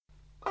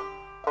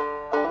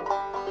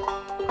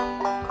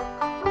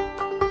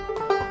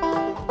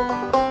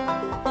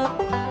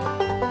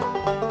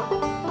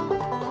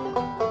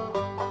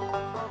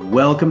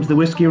Welcome to the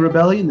Whiskey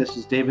Rebellion. This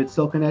is David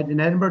Silkenet in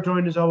Edinburgh,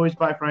 joined as always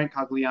by Frank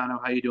Cogliano.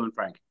 How you doing,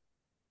 Frank?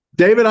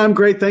 David, I'm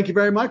great. Thank you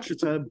very much.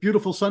 It's a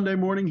beautiful Monday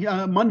morning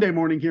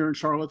here in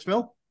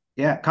Charlottesville.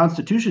 Yeah,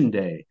 Constitution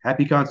Day.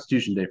 Happy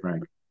Constitution Day,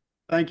 Frank.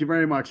 Thank you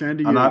very much. And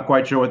to I'm not you.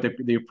 quite sure what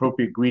the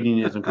appropriate greeting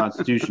is on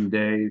Constitution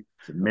Day.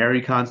 Is it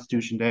Merry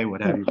Constitution Day?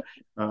 What have you?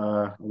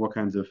 What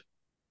kinds of?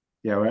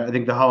 Yeah, well, I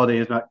think the holiday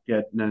is not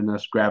getting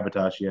enough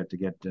gravitas yet to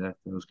get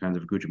those kinds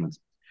of accoutrements.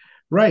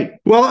 Right.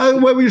 Well,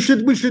 we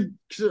should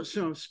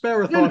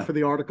spare a No, thought no. for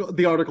the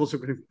Articles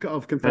of Uh,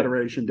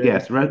 Confederation, David.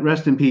 yes,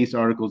 rest in peace,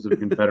 Articles of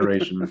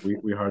Confederation.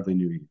 We hardly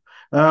knew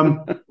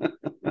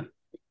you.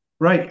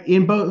 Right.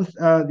 In both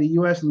the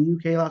US and the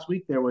UK last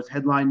week, there was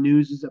headline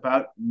news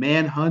about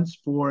manhunts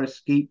for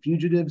escaped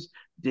fugitives,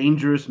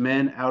 dangerous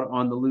men out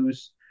on the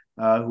loose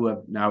who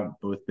have now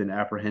both been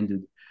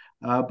apprehended.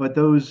 But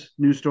those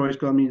news stories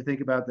call me to think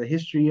about the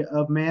history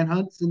of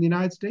manhunts in the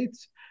United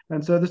States.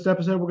 And so this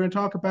episode, we're going to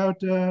talk about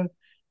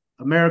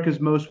America's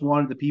most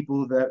wanted, the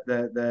people that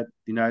the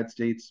United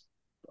States,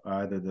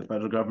 either the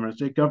federal government,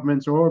 state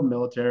governments, or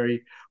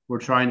military, were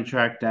trying to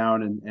track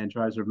down and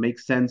try to sort of make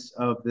sense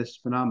of this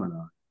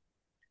phenomenon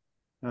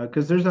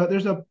because there's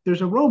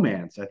a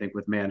romance, I think,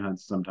 with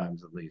manhunts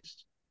sometimes, at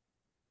least.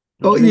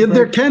 Don't Oh, you think,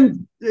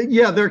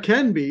 yeah, Frank? there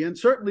can be, and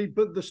certainly,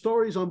 but the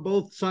stories on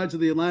both sides of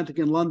the Atlantic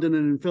in London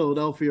and in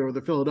Philadelphia or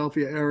the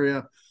Philadelphia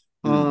area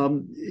Mm,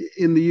 um,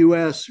 in the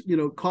U.S.,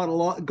 got a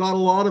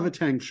lot of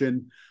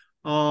attention.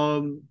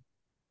 Um,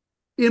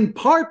 in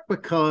part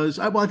because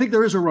I think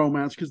there is a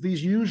romance because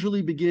these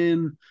usually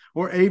begin,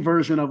 or a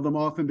version of them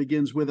often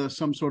begins with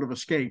some sort of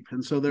escape,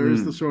 and so there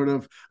is the mm. sort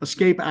of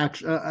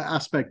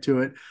aspect to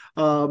it.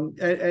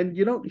 And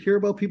you don't hear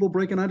about people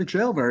breaking out of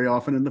jail very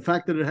often, and the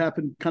fact that it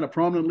happened kind of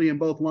prominently in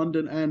both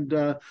London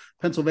and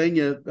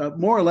Pennsylvania,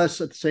 more or less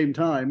at the same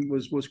time,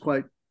 was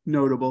quite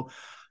notable.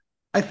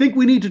 I think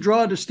we need to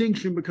draw a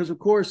distinction because, of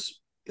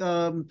course,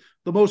 the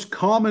most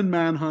common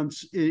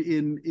manhunts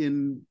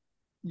in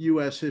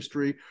U.S.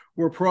 history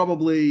were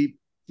probably,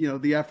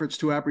 the efforts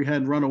to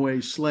apprehend runaway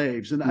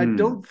slaves, and I Mm.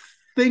 don't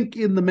think,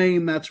 in the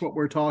main, that's what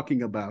we're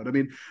talking about. I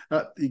mean,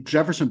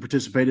 Jefferson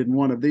participated in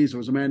one of these. There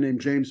was a man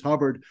named James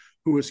Hubbard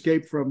who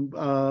escaped from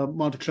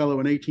Monticello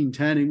in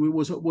 1810, and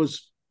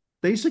was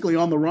basically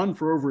on the run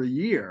for over a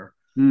year.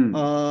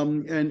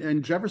 Mm.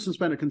 And Jefferson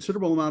spent a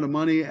considerable amount of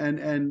money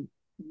and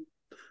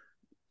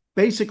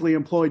basically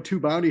employed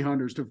two bounty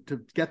hunters to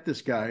get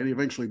this guy, and he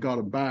eventually got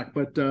him back.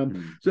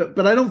 Mm.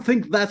 But I don't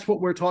think that's what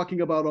we're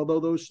talking about.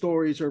 Although those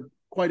stories are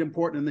quite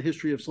important in the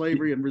history of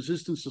slavery and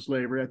resistance to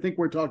slavery, I think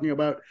we're talking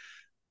about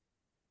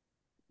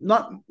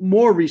not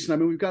more recent. I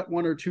mean, we've got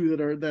one or two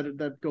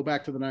that go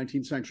back to the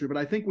 19th century, but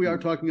I think we are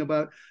Mm. talking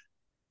about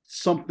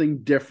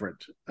something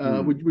different.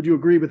 Mm. Would you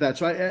agree with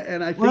that? I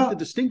think the Well,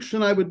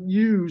 distinction I would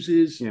use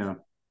is, yeah.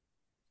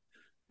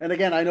 and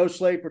again, I know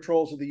slave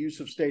patrols are the use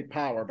of state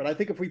power, but I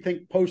think if we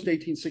think post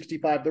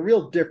 1865, the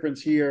real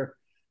difference here,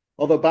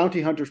 although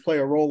bounty hunters play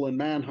a role in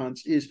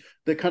manhunts, is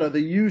the kind of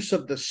the use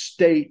of the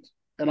state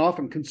and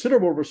often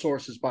considerable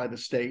resources by the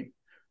state,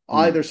 Mm.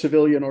 either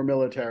civilian or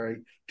military,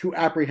 to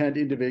apprehend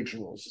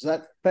individuals. Is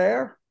that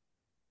fair?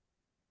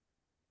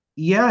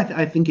 Yeah,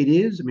 I think it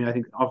is. I mean, I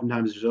think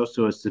oftentimes there's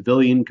also a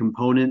civilian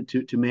component to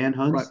Right.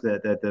 manhunts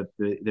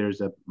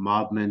there's a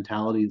mob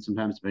mentality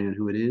sometimes depending on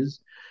who it is.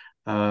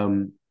 Um,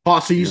 you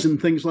Posses know,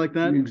 and things like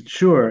that.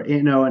 sure,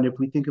 and if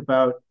we think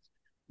about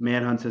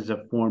manhunts as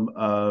a form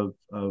of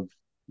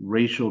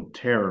racial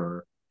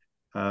terror,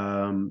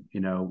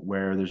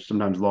 where there's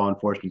sometimes law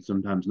enforcement,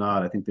 sometimes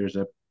not. I think there's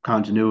a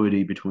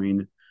continuity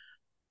between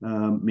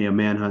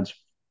manhunts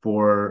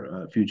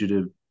for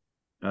fugitive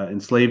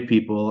enslaved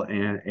people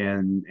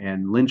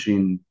and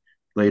lynching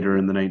later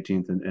in the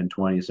 19th and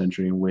 20th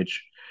century, in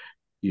which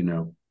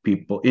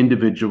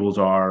individuals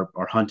are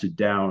hunted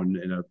down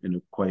in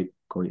a quite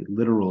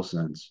literal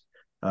sense,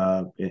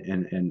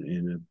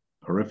 in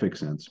a horrific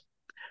sense.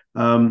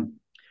 Um,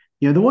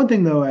 the one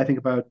thing though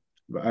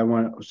I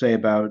want to say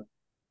about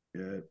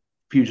uh,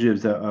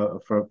 fugitives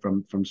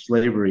from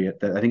slavery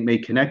that I think may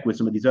connect with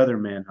some of these other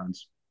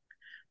manhunts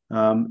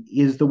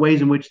is the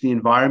ways in which the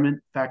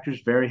environment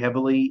factors very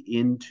heavily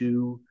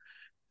into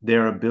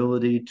their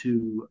ability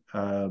to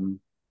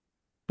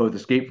both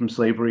escape from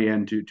slavery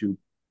and to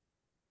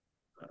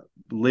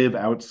live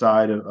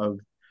outside of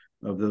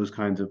those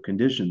kinds of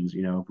conditions.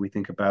 If we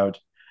think about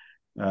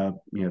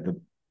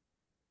the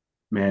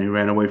man who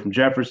ran away from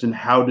Jefferson,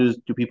 how do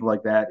people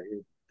like that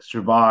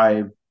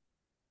survive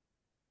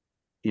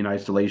in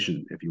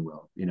isolation, if you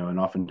will? And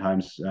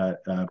oftentimes I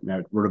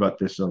wrote about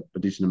this a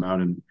decent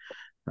amount in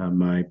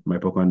my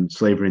book on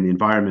slavery and the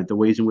environment, the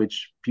ways in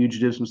which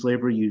fugitives from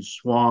slavery use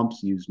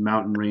swamps, use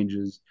mountain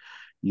ranges,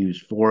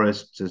 use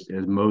forests as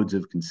modes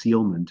of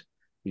concealment,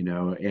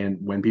 and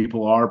when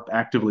people are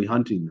actively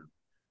hunting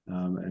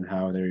them, and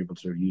how they're able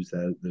to sort of use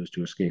those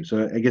to escape.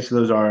 So I guess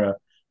those are a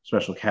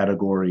special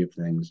category of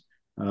things.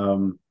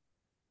 Um,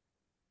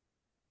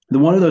 the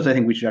one of those I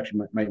think we should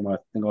actually might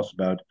want to think also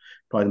about,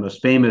 probably the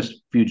most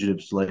famous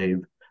fugitive slave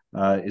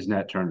is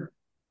Nat Turner.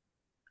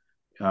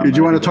 Do you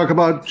I want think to talk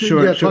about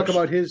sure, sure. talk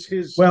about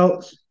his Well,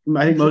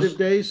 I think fugitive most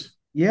days?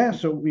 yeah.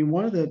 So I mean,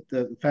 one of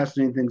the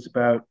fascinating things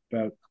about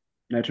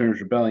Nat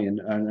Turner's Rebellion,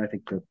 and I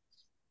think that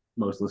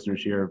most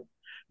listeners here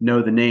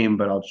know the name,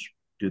 but I'll just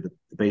do the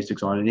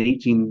basics on it. In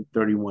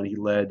 1831, he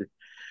led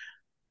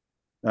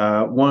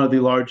one of the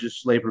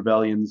largest slave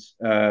rebellions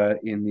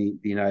in the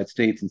United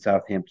States in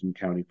Southampton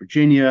County,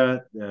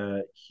 Virginia.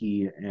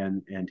 He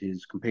and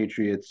his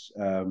compatriots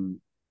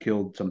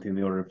killed something in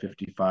the order of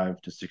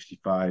 55 to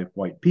 65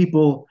 white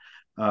people,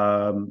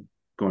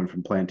 going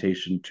from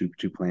plantation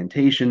to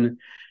plantation.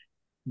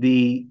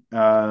 The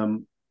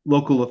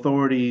local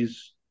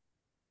authorities,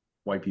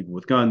 white people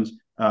with guns,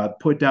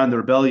 put down the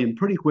rebellion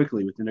pretty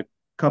quickly within a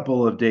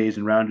couple of days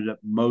and rounded up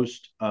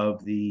most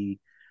of the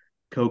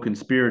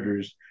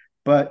co-conspirators.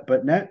 But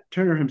Nat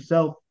Turner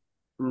himself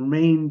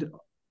remained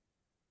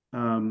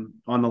on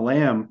the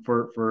lam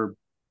for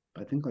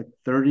I think like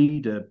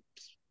 30 to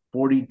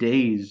 40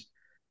 days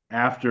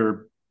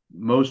after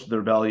most of the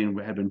rebellion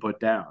had been put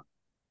down.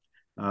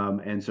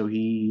 And so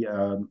he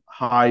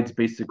hides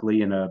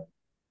basically in a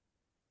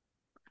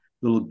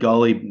little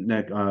gully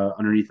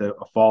underneath a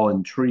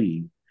fallen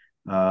tree,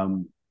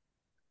 um,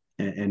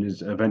 and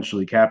is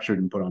eventually captured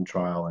and put on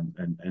trial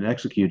and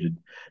executed.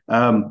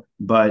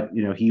 But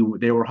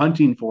they were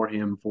hunting for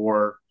him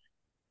for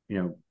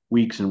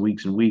weeks and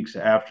weeks and weeks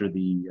after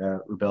the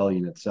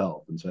rebellion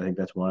itself, and so I think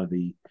that's one of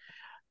the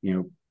you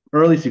know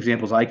earliest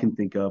examples I can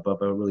think of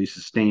a really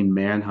sustained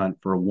manhunt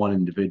for one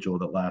individual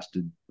that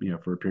lasted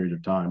for a period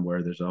of time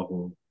where there's a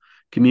whole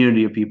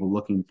community of people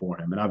looking for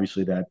him, and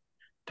obviously that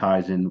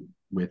ties in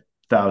with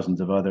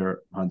thousands of other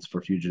hunts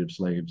for fugitive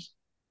slaves,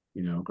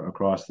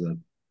 across the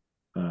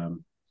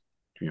um,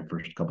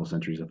 first couple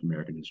centuries of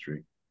American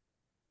history.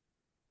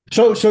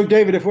 So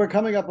David, if we're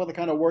coming up with a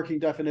kind of working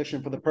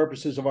definition for the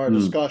purposes of our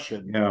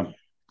discussion, Yeah.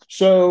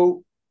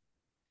 so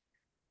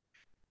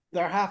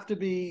there have to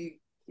be,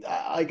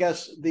 I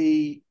guess,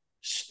 the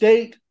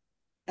state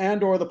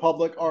and or the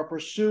public are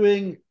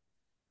pursuing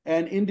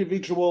an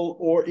individual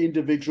or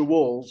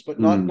individuals, but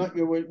Mm. not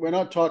we're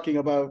not talking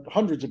about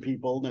hundreds of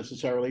people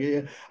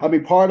necessarily. I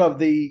mean, part of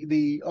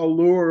the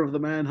allure of the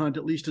manhunt,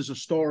 at least as a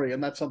story,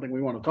 and that's something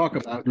we want to talk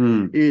about,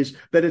 Mm. is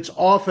that it's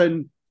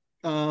often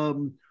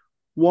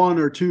one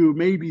or two,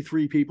 maybe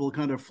three people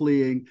kind of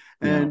fleeing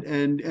Yeah.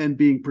 and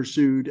being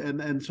pursued,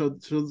 and so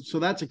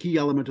that's a key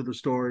element of the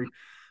story.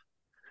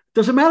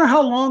 Doesn't matter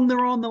how long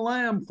they're on the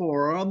lam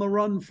for or on the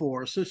run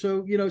for. So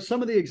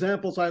some of the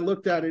examples I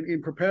looked at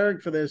in preparing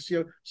for this,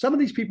 some of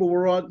these people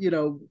were on,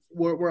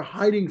 were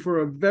hiding for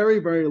a very,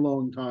 very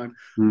long time.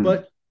 Mm.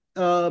 But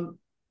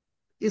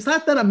is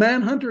that a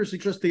manhunter? Is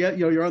it just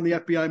you're on the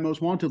FBI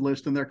most wanted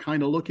list and they're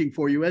kind of looking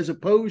for you, as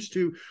opposed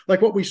to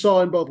like what we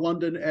saw in both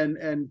London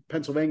and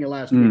Pennsylvania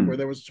last week, where Mm.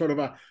 there was sort of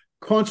a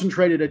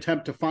concentrated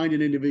attempt to find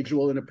an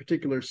individual in a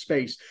particular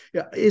space?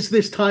 Yeah, is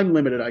this time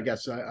limited? I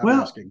guess I'm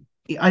Well, asking.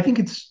 I think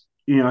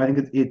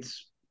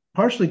it's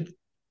partially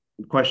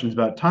questions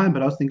about time,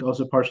 but I think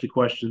also partially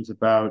questions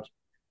about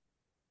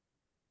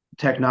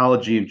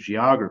technology and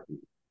geography.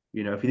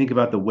 If you think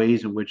about the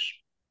ways in which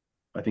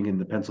I think in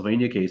the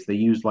Pennsylvania case they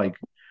used like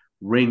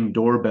Ring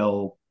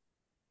doorbell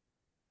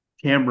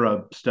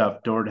camera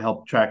stuff to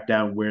help track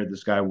down where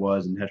this guy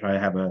was and try to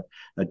have a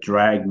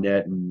drag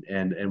net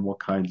and what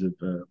kinds of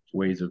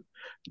ways of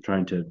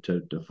trying to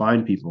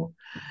find people.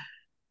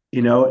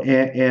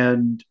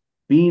 And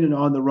being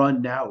on the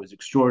run now is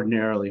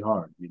extraordinarily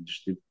hard. I mean,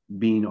 just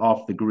being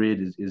off the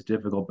grid is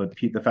difficult, but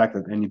the fact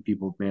that any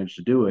people manage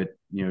to do it,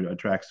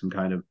 attracts some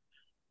kind of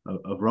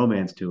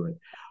romance to it.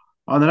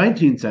 On the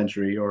 19th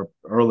century or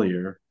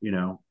earlier,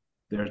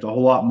 there's a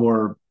whole lot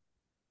more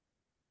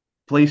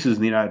places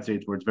in the United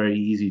States where it's very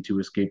easy to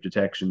escape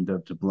detection,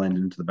 to blend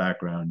into the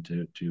background,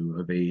 to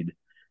evade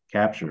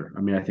capture.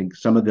 I mean, I think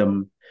some of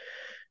them,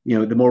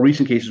 the more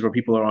recent cases where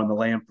people are on the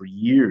lam for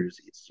years,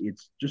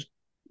 it's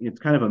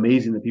kind of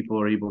amazing that people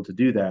are able to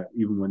do that,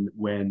 even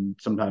when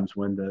sometimes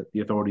when the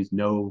authorities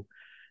know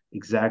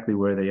exactly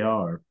where they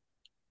are.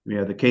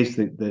 The case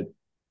that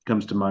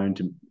comes to mind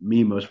to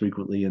me most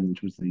frequently, and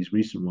which was these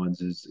recent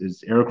ones,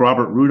 is Eric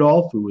Robert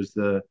Rudolph, who was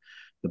the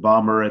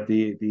bomber at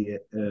the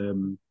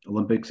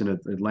Olympics in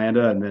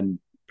Atlanta, and then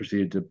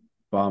proceeded to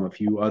bomb a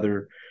few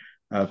other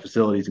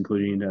facilities,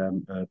 including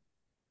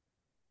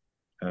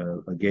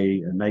a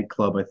gay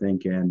nightclub, I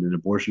think, and an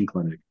abortion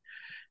clinic.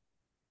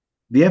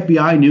 The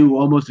FBI knew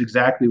almost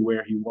exactly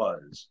where he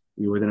was.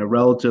 We were within a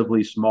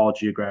relatively small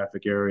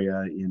geographic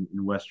area in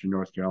Western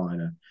North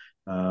Carolina,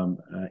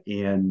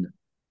 and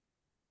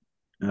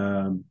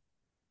um,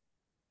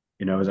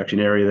 it was actually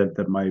an area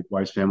that my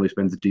wife's family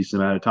spends a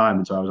decent amount of time,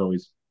 and so I was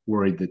always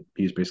worried that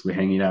he's basically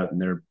hanging out in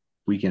their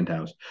weekend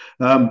house.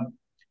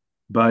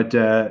 But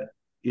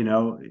you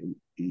know,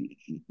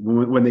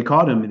 when they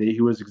caught him,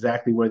 he was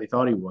exactly where they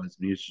thought he was,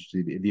 and he was just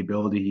the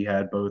ability he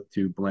had both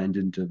to blend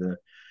into the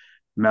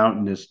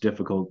mountainous,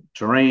 difficult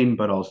terrain,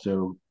 but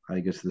also, I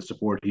guess, the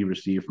support he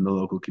received from the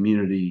local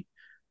community,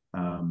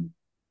 um,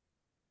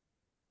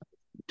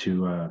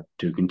 to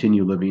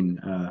continue living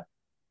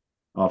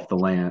off the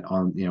land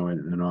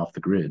and off the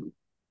grid.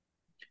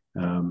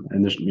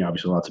 And there's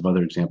obviously lots of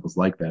other examples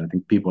like that. I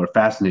think people are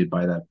fascinated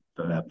by that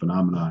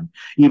phenomenon,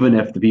 even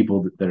if the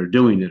people that are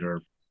doing it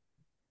are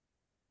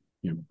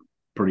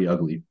pretty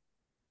ugly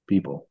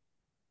people.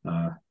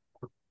 Uh,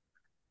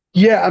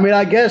 Yeah, I mean,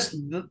 I guess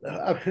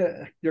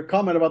your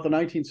comment about the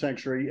 19th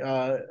century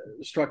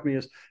struck me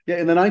as, yeah,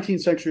 in the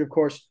 19th century, of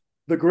course,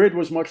 the grid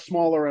was much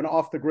smaller and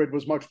off the grid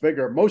was much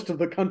bigger. Most of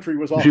the country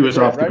was she off the was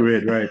grid, off the right?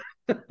 grid, right?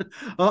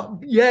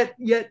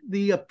 Yet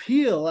the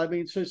appeal. I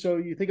mean, so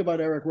you think about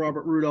Eric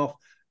Robert Rudolph.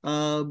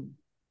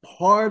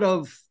 Part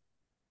of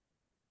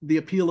the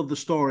appeal of the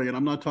story, and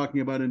I'm not talking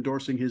about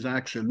endorsing his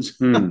actions,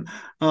 Hmm.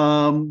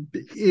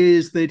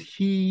 is that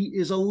he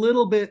is a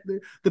little bit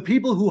the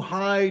people who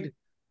hide,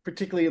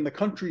 particularly in the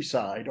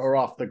countryside or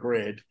off the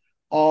grid,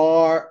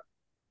 are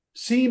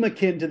seem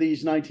akin to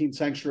these 19th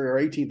century or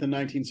 18th and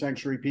 19th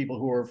century people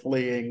who are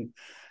fleeing,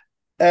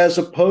 as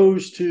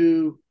opposed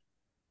to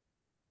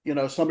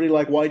somebody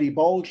like Whitey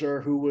Bulger,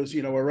 who was,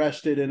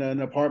 arrested in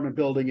an apartment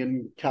building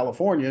in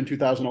California in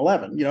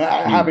 2011, Hmm.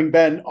 having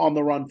been on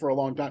the run for a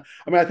long time.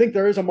 I mean, I think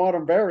there is a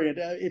modern variant,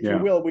 if you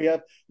Yeah. will. We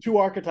have two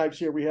archetypes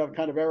here. We have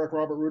kind of Eric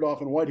Robert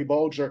Rudolph and Whitey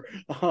Bulger.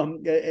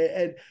 And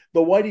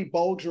the Whitey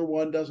Bulger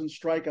one doesn't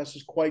strike us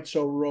as quite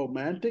so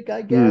romantic,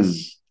 I Hmm.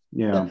 guess.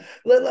 Yeah.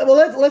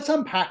 Let's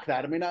unpack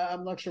that. I mean,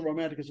 I'm not sure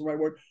romantic is the right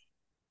word.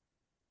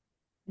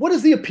 What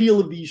is the appeal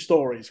of these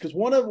stories? Because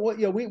one of what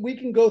we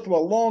can go through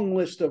a long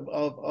list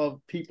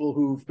of people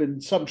who've been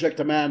subject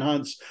to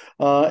manhunts.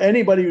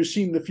 Anybody who's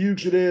seen The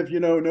Fugitive,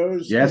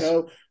 knows Yes.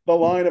 the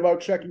line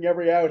about checking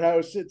every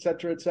outhouse, et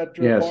cetera,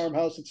 Yes.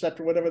 farmhouse, et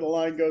cetera, whatever the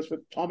line goes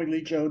with Tommy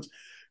Lee Jones.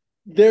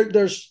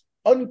 There's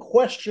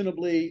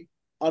unquestionably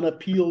an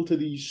appeal to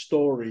these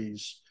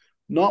stories,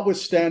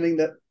 notwithstanding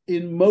that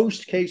in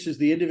most cases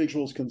the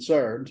individuals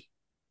concerned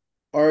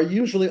are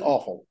usually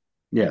awful.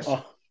 Yes.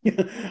 Uh,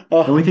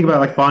 And we think um, about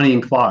like Bonnie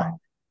and Clyde,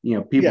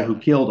 people yeah, who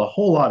killed a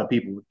whole lot of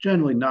people,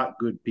 generally not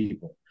good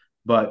people,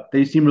 but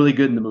they seem really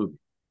good in the movie,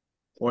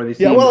 or they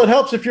yeah. Well, seem it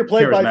helps if you're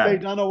played by Faye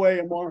charismatic. Dunaway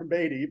and Warren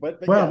Beatty, but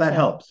Well, yes. that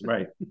helps,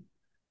 right? I,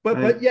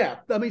 But yeah,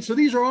 I mean, so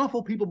these are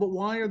awful people, but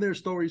why are their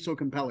stories so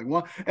compelling?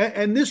 Well,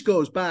 and this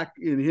goes back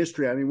in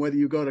history. I mean, whether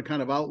you go to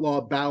kind of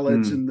outlaw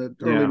ballads in the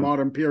early yeah.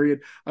 modern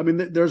period, I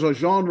mean, there's a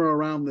genre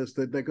around this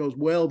that goes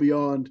well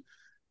beyond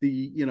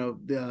the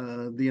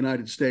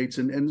United States.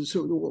 And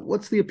so,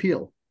 what's the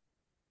appeal?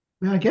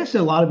 I guess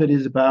a lot of it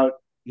is about,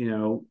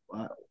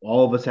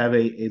 all of us have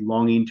a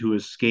longing to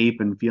escape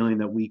and feeling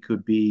that we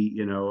could be,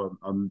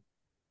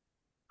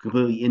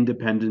 completely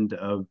independent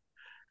of,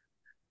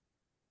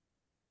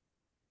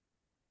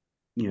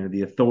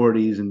 the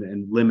authorities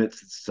and limits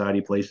that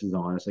society places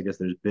on us. I guess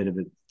there's a bit of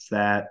it. It's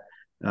that,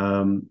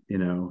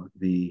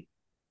 the,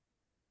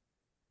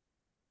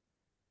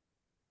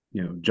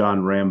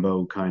 John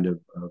Rambo kind of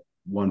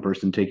one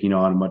person taking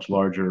on a much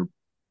larger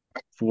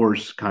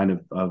force kind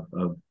of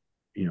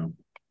you know,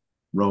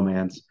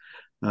 romance.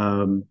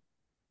 Um,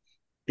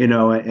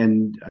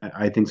 and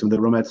I think some of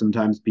the romance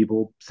sometimes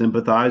people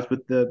sympathize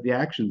with the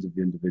actions of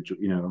the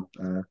individual.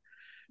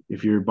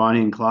 If you're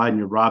Bonnie and Clyde and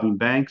you're robbing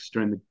banks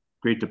during the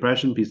Great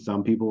Depression,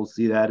 some people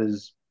see that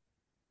as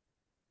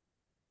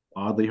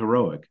oddly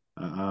heroic.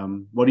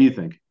 What do you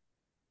think?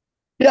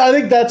 Yeah, I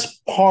think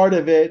that's part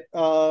of it.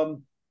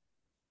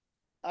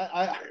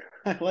 I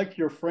I like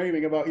your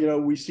framing about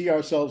we see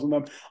ourselves in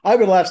them. I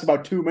would last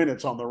about 2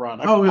 minutes on the run.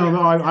 Oh no, no,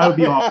 I would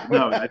be off.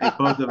 No, I think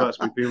both of us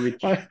would be I,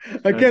 rich. I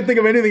Uh, can't think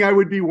of anything I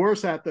would be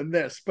worse at than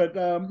this. But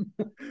uh,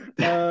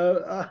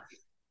 uh,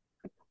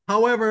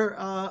 however,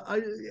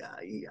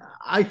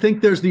 I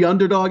think there's the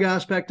underdog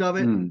aspect of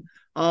it. hmm,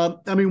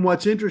 I mean,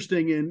 what's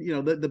interesting in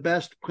the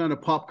best kind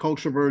of pop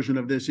culture version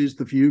of this is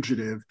The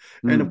Fugitive,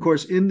 and of hmm,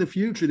 course, in The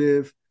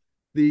Fugitive,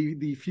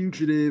 the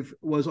fugitive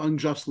was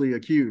unjustly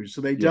accused. So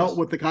they dealt yes.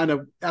 with the kind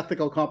of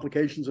ethical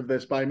complications of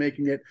this by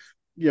making it,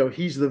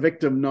 he's the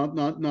victim, not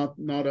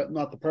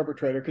the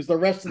perpetrator. Because the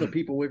rest of the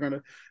people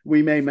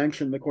we may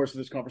mention in the course of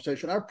this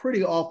conversation are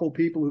pretty awful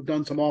people who've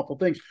done some awful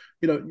things.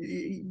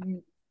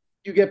 You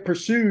get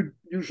pursued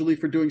usually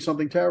for doing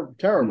something terrible,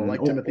 Mm.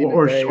 Like Timothy McVeigh Or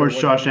or whatever.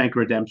 Shawshank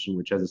Redemption,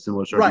 which has a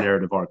similar sort of Right.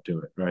 narrative arc to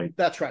it, right?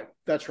 That's right.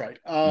 That's right.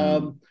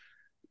 Mm.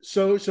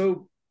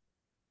 So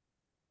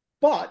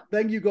but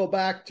then you go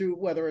back to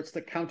whether it's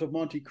the Count of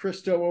Monte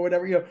Cristo or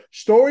whatever,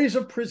 stories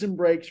of prison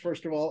breaks,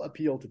 first of all,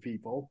 appeal to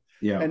people.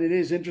 Yeah. And it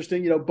is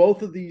interesting,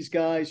 both of these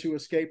guys who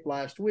escaped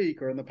last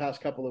week or in the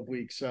past couple of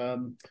weeks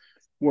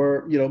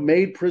were,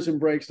 made prison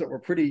breaks that were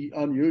pretty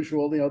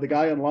unusual. The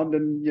guy in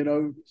London,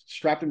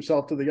 strapped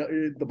himself to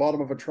the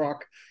bottom of a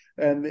truck.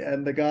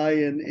 And the guy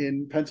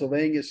in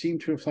Pennsylvania seemed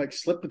to have like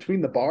slipped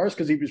between the bars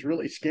because he was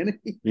really skinny.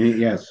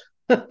 Yes.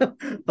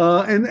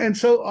 And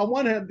so on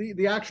one hand,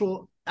 the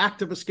actual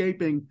act of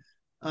escaping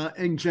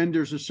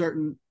engenders a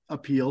certain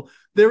appeal.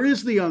 There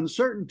is the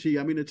uncertainty.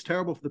 I mean, it's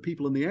terrible for the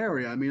people in the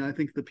area. I mean, I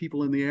think the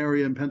people in the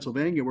area in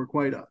Pennsylvania were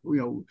quite,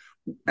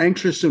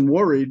 anxious and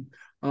worried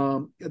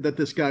that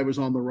this guy was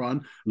on the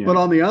run. Yeah. But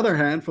on the other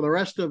hand, for the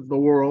rest of the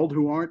world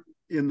who aren't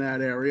in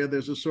that area,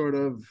 there's a sort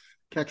of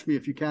catch me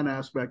if you can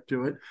aspect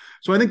to it.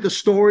 So I think the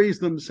stories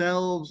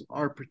themselves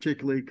are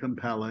particularly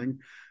compelling.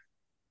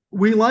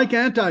 We like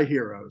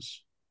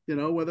anti-heroes,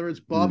 whether it's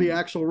Bobby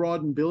Mm,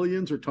 Axelrod in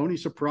Billions or Tony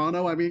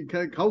Soprano. I mean,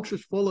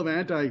 culture's full of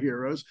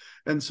anti-heroes.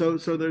 And so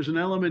there's an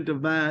element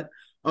of that,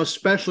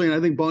 especially, and I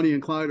think Bonnie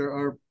and Clyde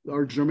are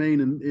germane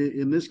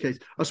in this case,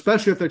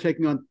 especially if they're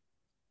taking on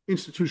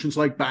institutions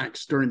like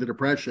banks during the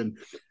Depression.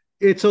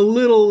 It's a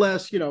little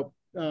less,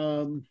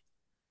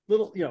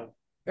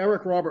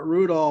 Eric Robert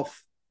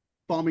Rudolph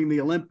bombing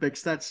the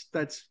Olympics. That's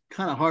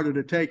kind of harder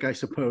to take, I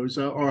suppose,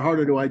 or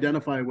harder to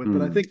identify with.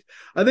 But I mm, think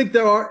I think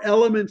there are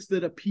elements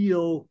that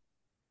appeal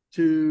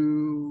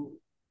to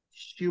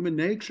human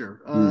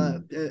nature,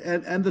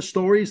 mm. and the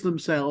stories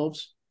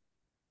themselves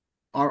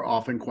are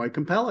often quite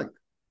compelling,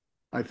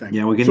 I think.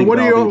 Yeah, we can So, think what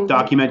about are all the your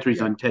documentaries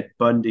yeah? on Ted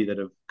Bundy that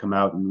have come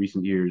out in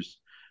recent years,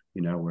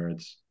 where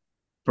it's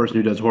a person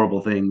who does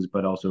horrible things,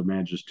 but also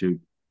manages to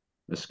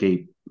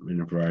escape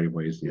in a variety of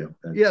ways. Yeah,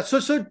 yeah.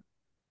 That's, So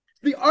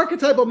the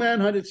archetypal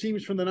manhunt, it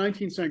seems, from the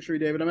 19th century,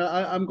 David. I mean,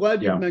 I'm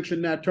glad you've yeah.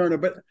 mentioned Nat Turner,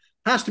 but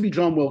has to be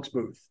John Wilkes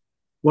Booth.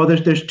 Well,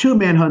 there's two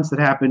manhunts that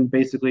happened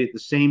basically at the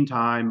same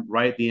time,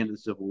 right at the end of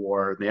the Civil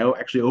War. They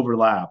actually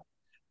overlap.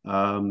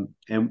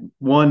 And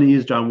one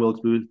is John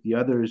Wilkes Booth, the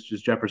other is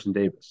just Jefferson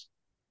Davis.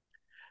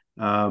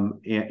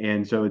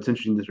 And so it's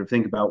interesting to sort of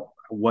think about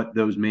what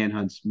those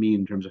manhunts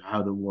mean in terms of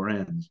how the war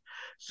ends.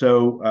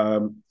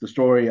 So the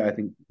story, I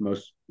think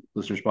most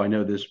listeners probably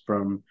know this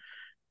from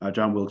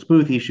John Wilkes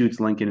Booth. He shoots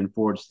Lincoln in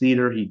Ford's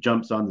Theater. He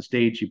jumps on the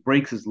stage. He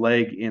breaks his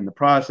leg in the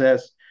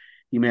process.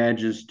 He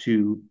manages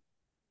to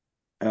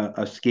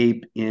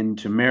escape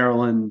into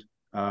Maryland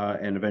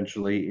and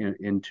eventually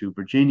into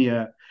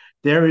Virginia.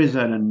 There is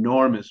an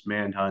enormous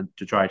manhunt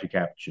to try to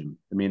capture him.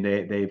 I mean,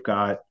 they've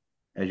got,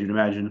 as you'd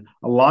imagine,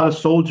 a lot of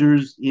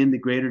soldiers in the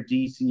greater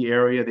DC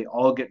area. They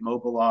all get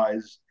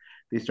mobilized.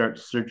 They start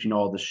searching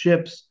all the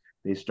ships.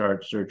 They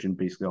start searching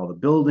basically all the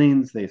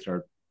buildings. They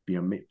start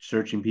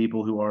searching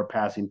people who are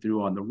passing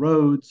through on the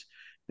roads.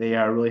 They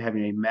are really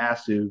having a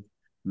massive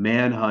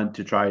manhunt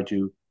to try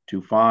to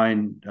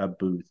find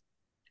Booth.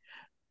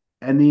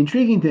 And the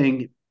intriguing thing,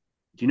 do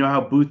you know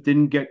how Booth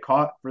didn't get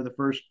caught for the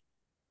first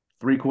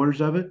three-quarters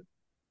of it?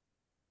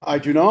 I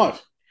do not.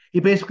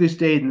 He basically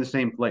stayed in the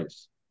same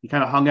place. He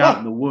kind of hung out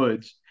in Ah, the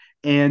woods,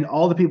 and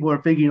all the people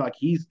are thinking like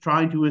he's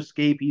trying to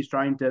escape. He's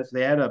trying to. So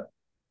they had a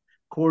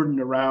cordon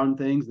around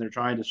things, and they're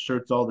trying to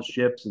search all the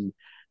ships, and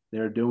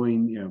they're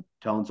doing,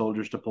 telling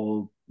soldiers to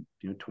pull,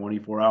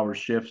 24-hour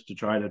shifts to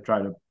try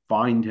to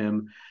find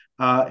him.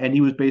 And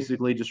he was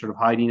basically just sort of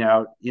hiding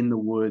out in the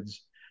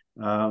woods.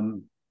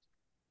 Um,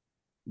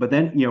 but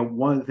then,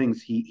 one of the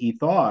things he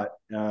thought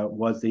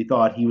was he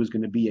thought he was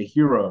going to be a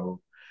hero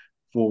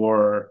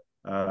for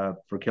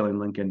killing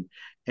Lincoln,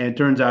 and it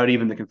turns out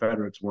even the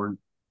Confederates weren't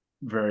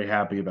very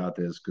happy about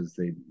this because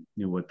they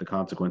knew what the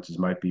consequences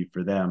might be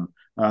for them.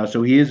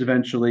 So he is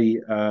eventually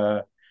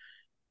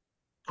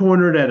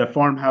cornered at a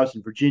farmhouse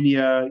in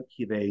Virginia.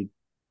 They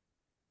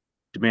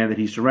demand that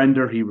he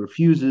surrender. He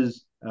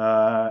refuses,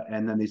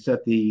 and then they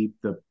set the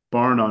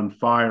barn on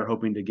fire,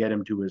 hoping to get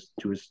him to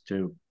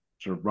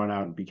sort of run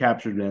out and be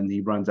captured. And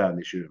he runs out and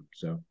they shoot him.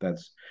 So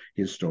that's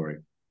his story.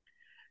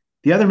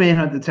 The other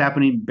manhunt that's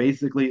happening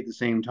basically at the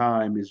same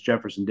time is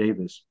Jefferson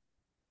Davis,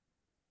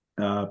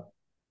 uh,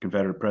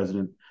 Confederate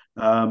president,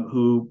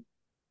 who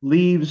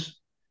leaves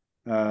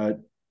uh,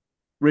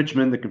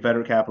 Richmond, the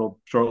Confederate capital,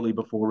 shortly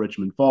before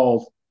Richmond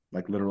falls,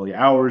 like literally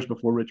hours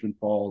before Richmond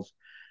falls.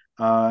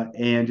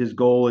 And his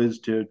goal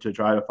is to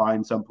try to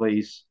find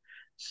someplace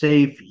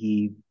safe.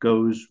 He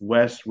goes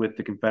west with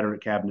the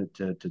Confederate cabinet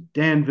to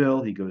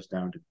Danville. He goes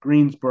down to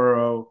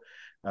Greensboro.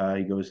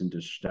 He goes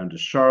down to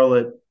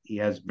Charlotte. He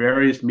has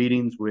various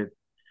meetings with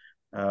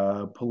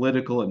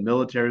political and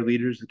military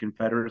leaders of the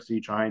Confederacy,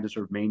 trying to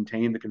sort of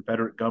maintain the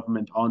Confederate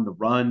government on the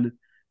run.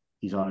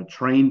 He's on a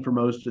train for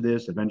most of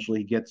this. Eventually,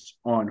 he gets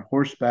on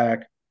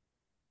horseback,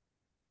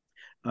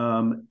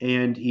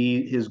 and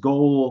his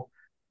goal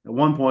at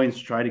one point is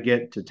to try to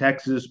get to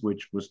Texas,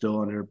 which was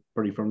still under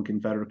pretty firm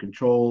Confederate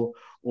control,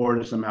 or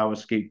to somehow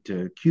escape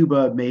to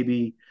Cuba.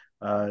 Maybe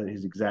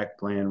his exact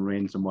plan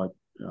remains somewhat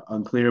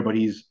unclear, but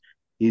he's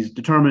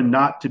determined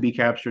not to be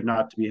captured,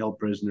 not to be held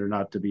prisoner,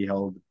 not to be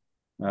held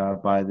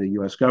by the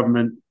U.S.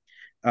 government.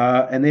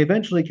 And they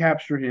eventually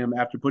capture him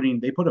after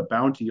they put a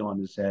bounty on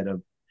his head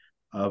of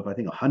I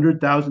think $100,000,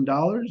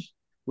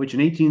 which in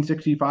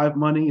 1865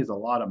 money is a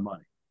lot of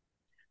money.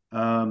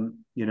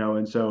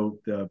 And so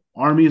the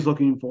army is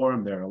looking for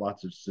him. There are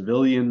lots of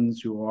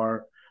civilians who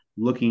are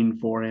looking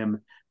for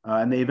him,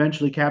 and they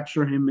eventually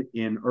capture him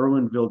in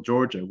Irwinville,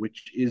 Georgia,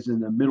 which is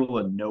in the middle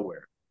of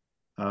nowhere.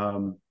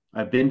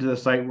 I've been to the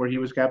site where he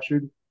was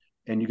captured,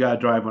 and you got to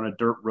drive on a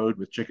dirt road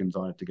with chickens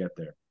on it to get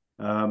there.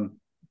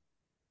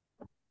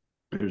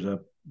 There's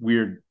a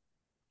weird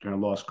kind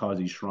of lost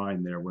cause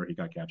shrine there where he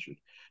got captured.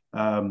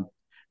 Um,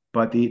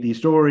 but the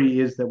story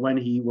is that when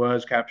he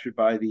was captured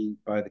by the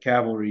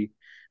cavalry,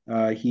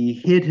 he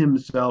hid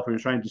himself or he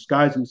was trying to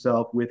disguise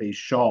himself with a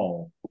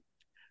shawl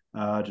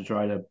to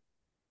try to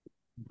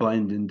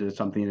blend into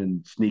something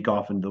and sneak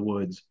off into the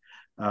woods.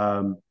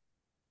 Um,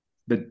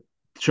 the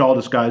shawl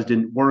disguise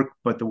didn't work,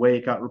 but the way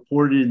it got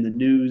reported in the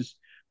news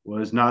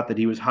was not that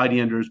he was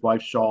hiding under his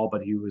wife's shawl,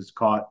 but he was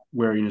caught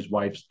wearing his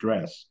wife's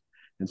dress.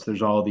 And so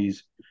there's all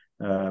these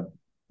uh,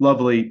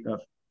 lovely,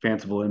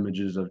 fanciful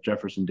images of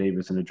Jefferson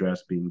Davis in a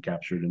dress being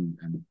captured, and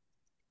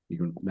you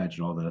can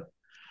imagine all the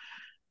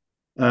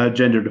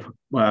gendered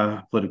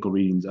political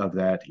readings of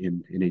that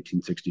in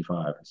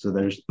 1865. So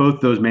there's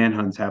both those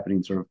manhunts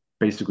happening sort of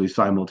basically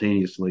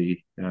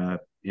simultaneously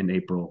in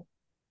April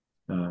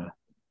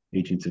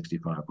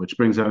 1865, which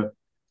brings a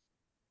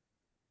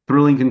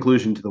thrilling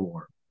conclusion to the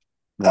war,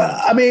 more or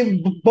less. I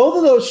mean, both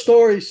of those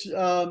stories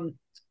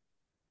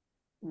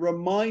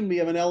remind me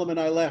of an element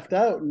I left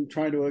out in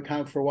trying to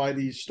account for why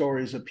these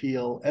stories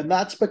appeal, and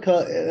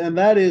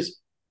that is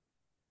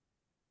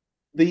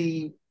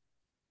the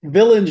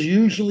villains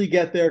usually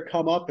get their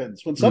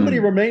comeuppance when somebody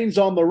Mm. remains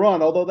on the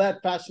run. Although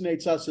that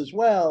fascinates us as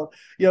well,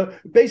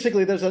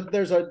 basically there's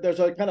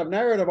a kind of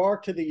narrative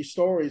arc to these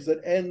stories that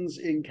ends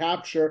in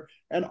capture,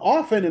 and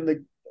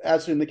often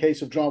as in the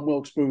case of John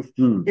Wilkes Booth,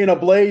 Mm. in a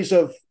blaze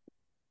of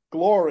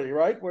glory,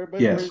 right?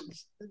 Yes.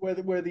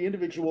 Where the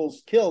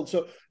individual's killed.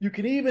 So you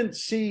can even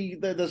see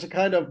that there's a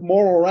kind of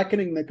moral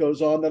reckoning that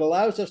goes on that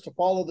allows us to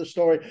follow the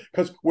story,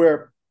 because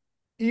we're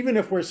even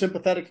if we're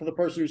sympathetic to the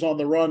person who's on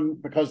the run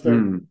because they're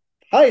Mm.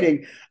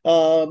 hiding,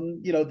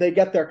 they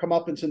get their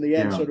comeuppance in the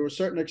end. Yeah. So to a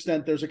certain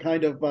extent, there's a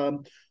kind of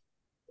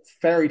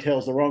fairy tale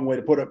is the wrong way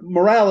to put it,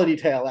 morality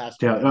tale Yeah.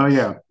 aspect of Oh, this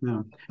yeah.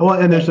 Yeah. Well,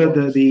 and there's that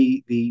works.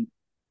 the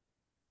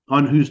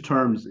on whose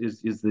terms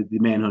is the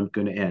manhunt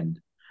going to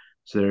end?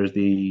 So there's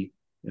the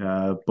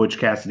Butch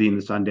Cassidy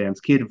and the Sundance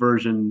Kid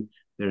version.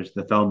 There's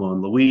the Thelma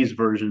and Louise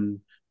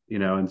version.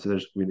 And so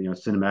there's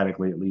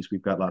cinematically at least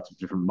we've got lots of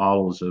different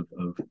models of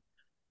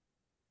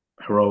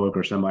heroic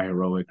or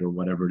semi-heroic or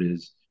whatever it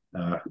is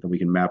that we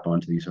can map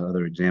onto these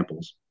other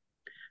examples.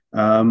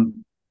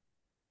 Um,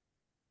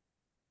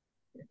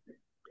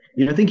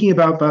 thinking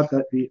about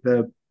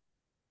the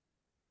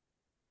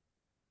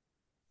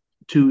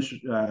two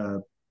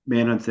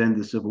manhunts in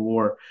the Civil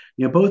War,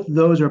 both of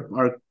those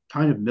are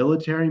kind of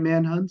military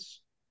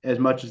manhunts as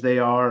much as they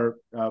are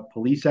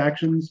police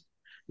actions.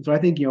 And so I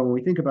think when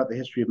we think about the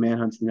history of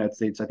manhunts in the United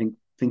States, I think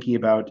thinking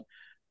about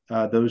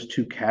those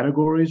two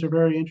categories are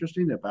very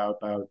interesting. About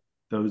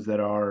those that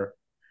are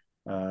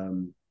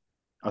um,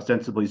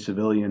 ostensibly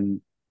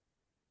civilian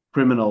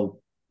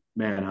criminal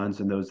manhunts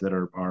and those that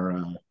are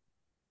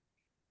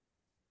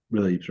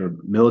really sort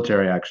of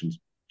military actions.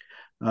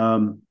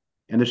 Um,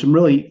 and there's some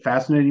really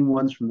fascinating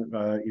ones from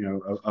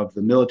of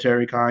the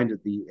military kind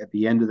at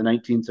the end of the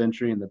 19th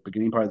century and the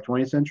beginning part of the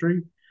 20th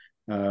century.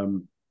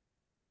 Um,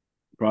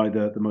 Probably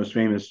the most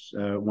famous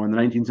one in the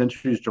 19th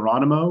century is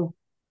Geronimo,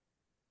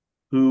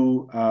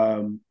 who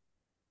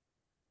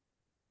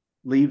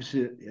leaves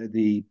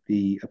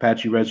the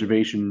Apache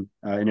reservation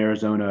in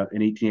Arizona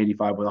in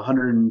 1885 with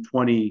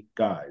 120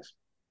 guys.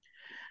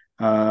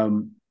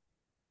 Um,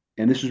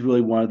 and this is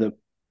really one of the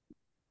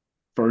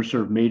first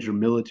sort of major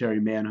military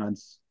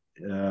manhunts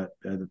that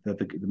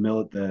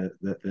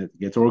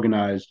gets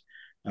organized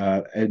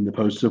in the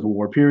post Civil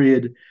War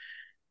period.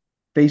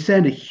 They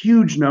send a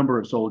huge number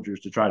of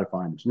soldiers to try to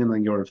find him. Something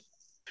like your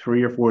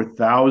 3 or 4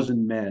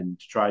 thousand men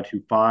to try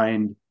to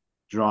find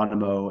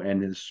Geronimo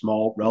and his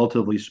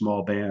relatively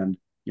small band.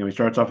 He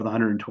starts off with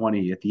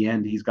 120. At the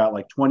end, he's got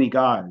like 20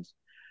 guys,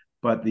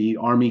 but the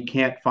army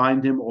can't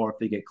find him, or if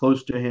they get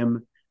close to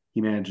him,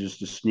 he manages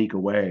to sneak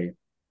away.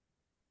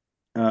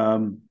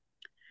 Um,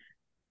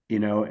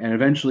 and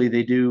eventually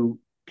they do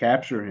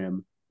capture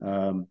him.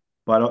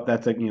 But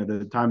that's like,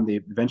 the time they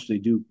eventually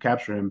do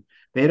capture him,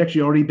 they had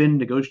actually already been in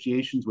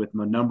negotiations with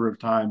him a number of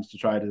times to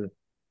try to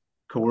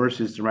coerce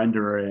his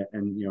surrender,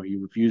 and he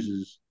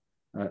refuses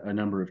a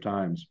number of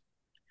times.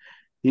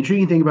 The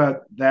intriguing thing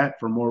about that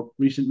for more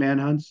recent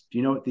manhunts, do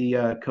you know what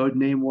the code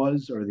name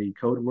was or the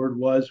code word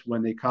was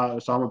when they caught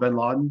Osama bin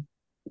Laden?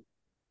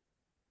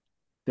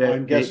 I'm That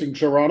they guessing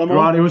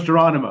Geronimo. It was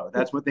Geronimo.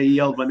 That's what they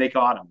yelled when they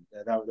caught him.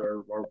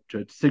 Or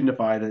to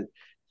signify that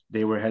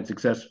they had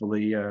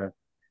successfully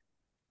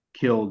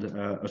killed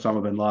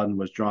Osama bin Laden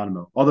was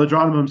Geronimo. Although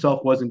Geronimo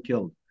himself wasn't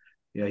killed.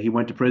 Yeah, he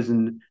went to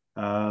prison.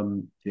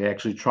 They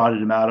actually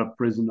trotted him out of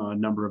prison on a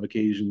number of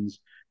occasions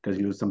because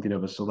he was something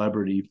of a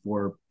celebrity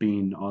for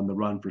being on the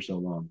run for so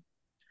long.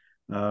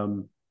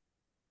 Um,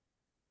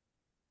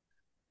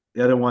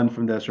 the other one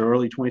from this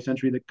early 20th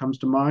century that comes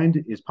to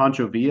mind is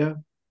Pancho Villa,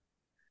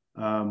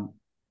 um,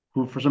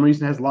 who for some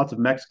reason has lots of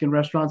Mexican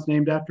restaurants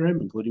named after him,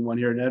 including one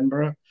here in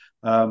Edinburgh.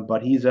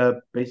 But he's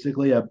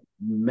basically a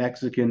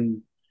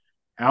Mexican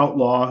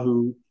outlaw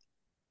who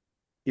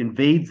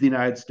invades the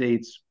United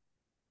States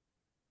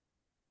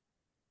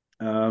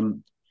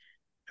um,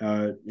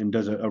 and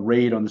does a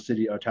raid on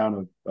the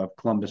town of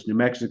Columbus, New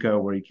Mexico,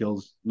 where he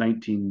kills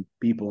 19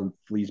 people and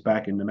flees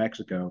back into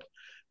Mexico.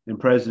 And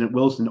President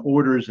Wilson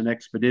orders an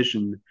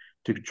expedition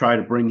to try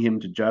to bring him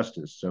to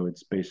justice. So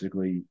it's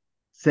basically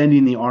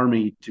sending the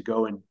army to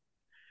go and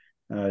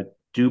uh,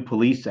 do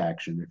police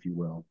action, if you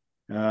will.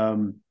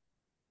 Um,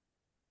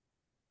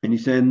 And he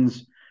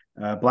sends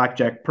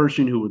Blackjack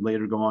Pershing, who would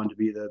later go on to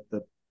be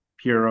the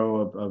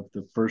hero of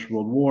the First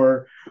World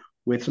War,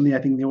 with something I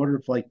think in the order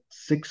of like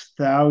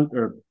 6,000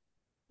 or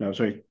no,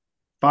 sorry,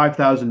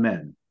 5,000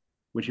 men.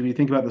 Which, if you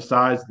think about the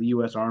size of the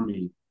U.S.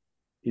 Army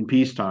in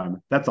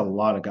peacetime, that's a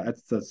lot of guys.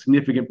 That's a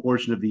significant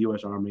portion of the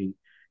U.S. Army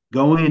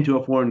going into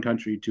a foreign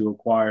country to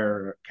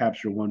acquire,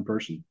 capture one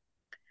person.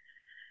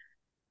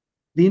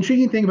 The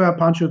intriguing thing about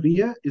Pancho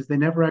Villa is they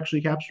never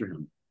actually capture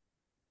him.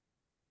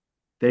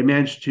 They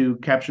managed to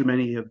capture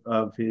many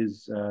of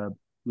his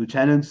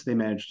lieutenants. They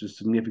managed to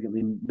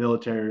significantly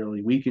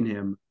militarily weaken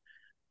him.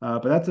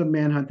 But that's a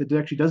manhunt that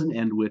actually doesn't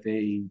end with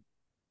a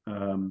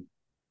um,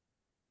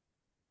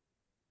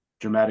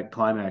 dramatic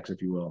climax,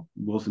 if you will.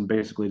 Wilson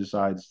basically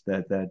decides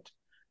that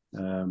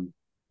um,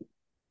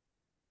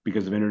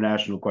 because of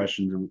international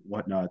questions and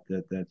whatnot,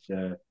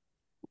 that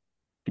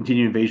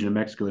continued invasion of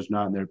Mexico is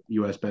not in their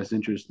U.S. best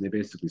interest, and they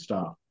basically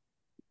stop.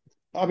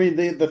 I mean,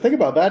 the thing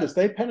about that is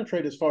they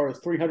penetrate as far as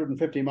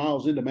 350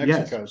 miles into Yes,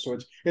 Mexico, so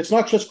it's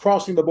not just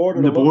crossing the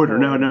border to the look border.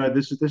 No, for him. no,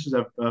 this is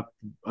a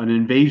an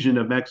invasion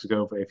of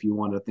Mexico, if you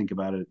want to think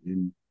about it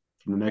in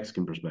from the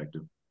Mexican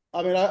perspective.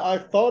 I mean, I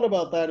thought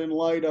about that in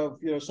light of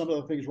some of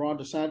the things Ron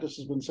DeSantis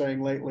has been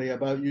saying lately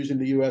about using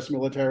the U.S.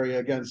 military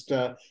against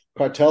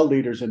cartel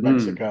leaders in Mm.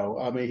 Mexico.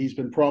 I mean, he's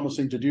been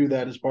promising to do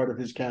that as part of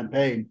his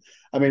campaign.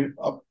 I mean,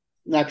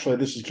 naturally,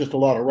 this is just a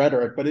lot of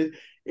rhetoric, but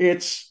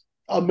it's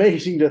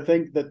amazing to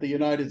think that the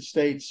United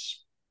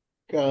States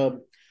uh,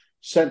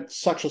 sent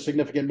such a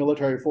significant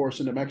military force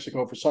into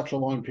Mexico for such a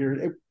long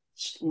period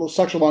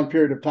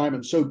of time,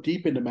 and so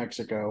deep into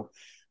Mexico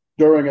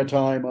during a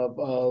time of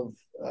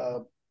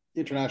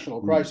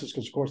international Mm. crisis,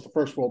 because of course the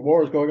First World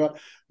War is going on.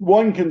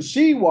 One can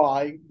see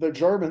why the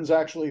Germans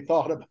actually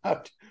thought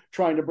about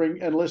trying to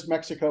enlist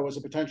Mexico as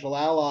a potential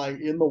ally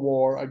in the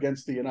war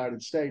against the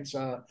United States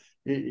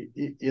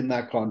in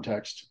that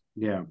context.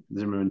 Yeah,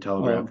 Zimmerman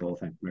telegraphed the Um, whole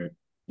thing, right?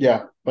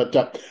 yeah,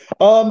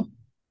 um,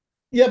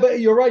 yeah, but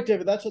you're right,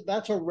 David.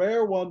 That's a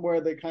rare one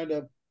where they kind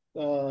of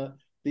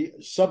the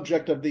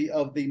subject of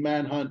the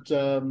manhunt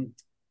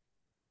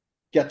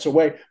gets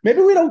away.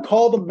 Maybe we don't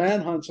call them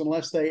manhunts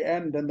unless they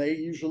end, and they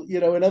usually,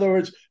 in other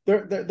words,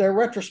 they're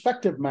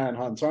retrospective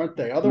manhunts, aren't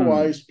they? Mm.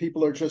 Otherwise,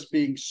 people are just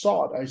being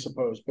sought, I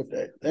suppose. But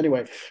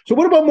anyway, so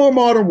what about more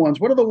modern ones?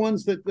 What are the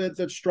ones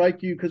that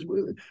strike you? Because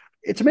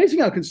it's amazing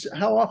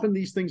how often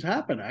these things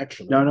happen. No,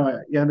 Actually, no,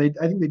 yeah,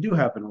 I think they do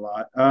happen a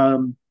lot.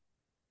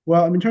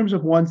 Well, I mean, in terms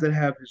of ones that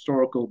have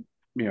historical,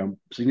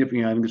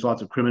 significant, I think there's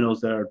lots of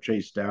criminals that are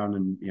chased down,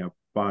 and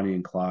Bonnie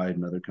and Clyde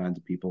and other kinds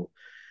of people.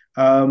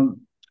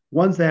 Um,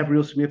 Ones that have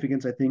real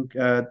significance, I think,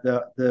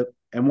 the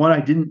and one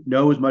I didn't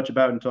know as much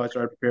about until I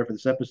started preparing for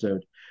this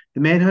episode, the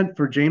manhunt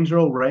for James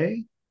Earl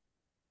Ray.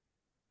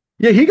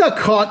 yeah, he got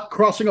caught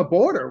crossing a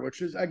border,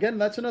 which is again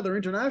that's another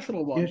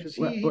international one Yeah, because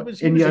well, he and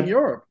was in yet,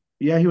 Europe.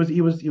 yeah, he was.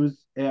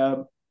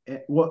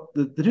 What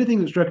the two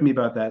things that struck me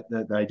about that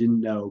I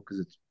didn't know because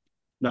it's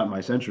not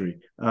my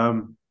century.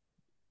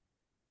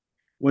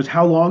 Was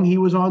how long he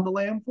was on the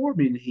lam for. I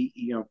mean,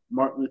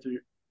 Martin Luther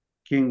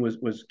King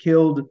was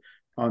killed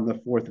on the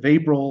 4th of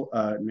April,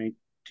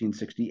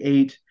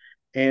 1968,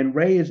 and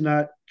Ray is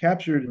not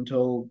captured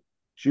until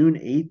June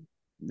 8th,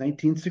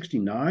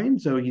 1969.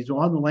 So he's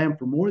on the lam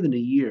for more than a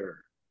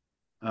year,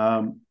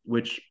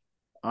 which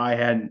I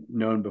hadn't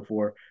known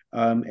before.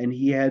 And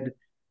he had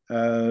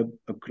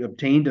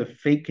obtained a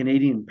fake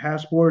Canadian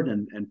passport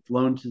and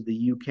flown to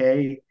the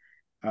UK.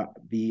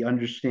 The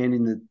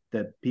understanding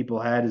that people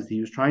had is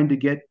he was trying to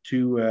get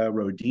to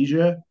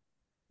Rhodesia,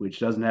 which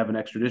doesn't have an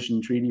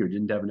extradition treaty or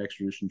didn't have an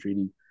extradition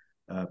treaty,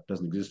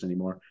 doesn't exist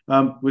anymore,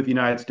 with the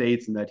United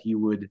States, and that he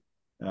would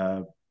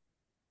uh,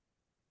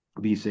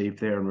 be safe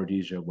there. And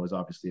Rhodesia was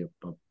obviously a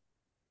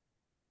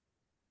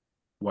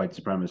white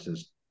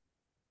supremacist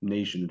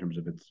nation in terms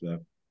of its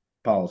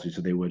policy,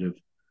 so they would have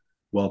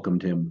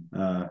welcomed him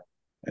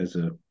as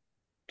a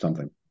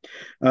something.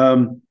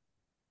 Um,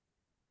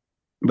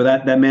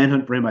 but that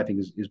manhunt for him, I think,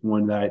 is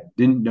one that I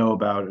didn't know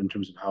about in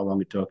terms of how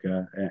long it took,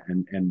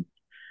 and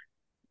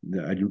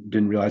I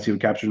didn't realize he was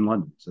captured in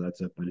London. So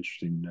that's an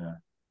interesting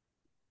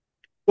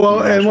Well,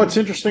 and international what's one.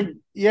 interesting,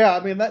 yeah,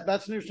 I mean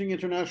that's an interesting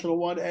international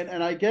one,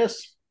 and I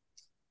guess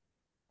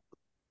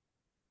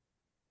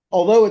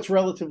although it's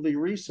relatively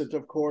recent,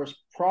 of course,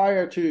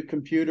 prior to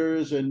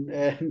computers and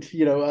a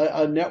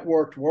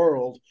networked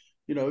world,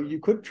 you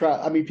could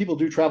travel. I mean, people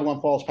do travel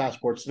on false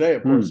passports today,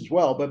 of course, as Hmm.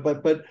 well.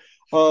 But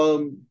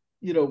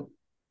you know,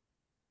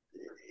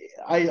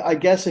 I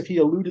guess if he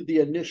eluded the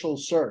initial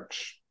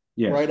search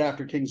Yes. right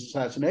after King's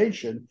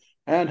assassination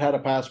and had a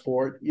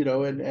passport,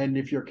 and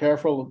if you're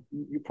careful,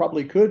 you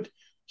probably could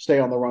stay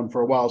on the run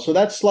for a while. So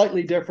that's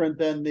slightly different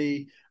than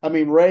I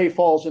mean, Ray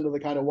falls into the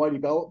kind of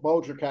Whitey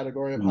Bulger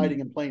category of Hmm. hiding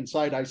in plain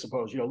sight, I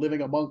suppose,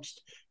 living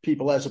amongst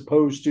people as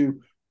opposed to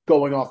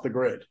going off the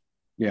grid.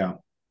 Yeah.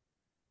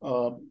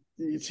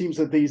 It seems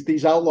that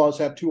these outlaws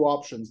have two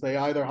options. They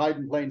either hide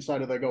in plain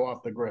sight or they go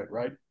off the grid,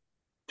 right?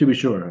 To be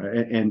sure,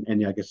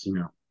 I guess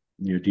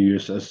do you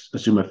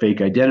assume a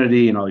fake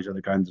identity and all these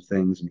other kinds of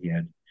things, and he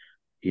had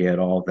he had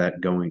all of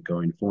that going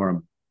for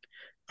him.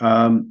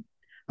 Um,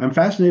 I'm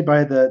fascinated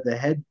by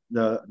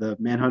the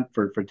manhunt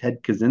for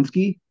Ted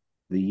Kaczynski,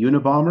 the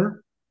Unabomber.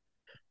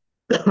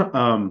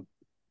 um,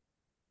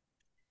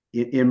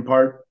 in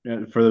part,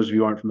 for those of you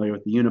who aren't familiar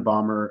with the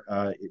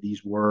Unabomber,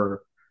 these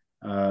were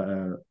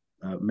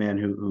men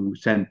who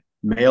sent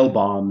mail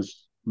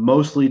bombs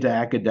mostly to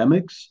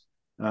academics,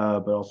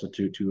 but also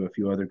to a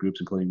few other groups,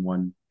 including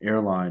one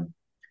airline.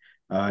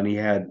 And he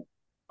had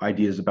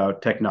ideas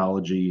about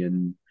technology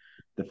and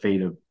the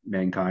fate of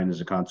mankind as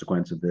a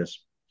consequence of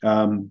this.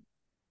 But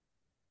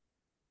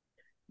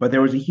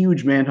there was a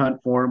huge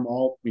manhunt for him.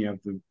 All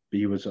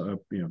he was, the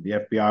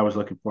FBI was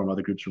looking for him.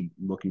 Other groups were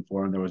looking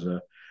for him. There was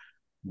a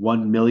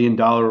 $1 million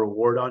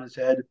reward on his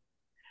head,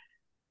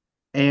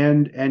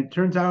 and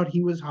turns out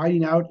he was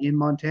hiding out in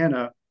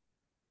Montana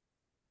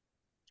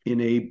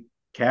in a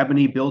cabin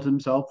he built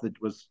himself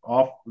that was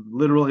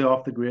literally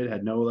off the grid,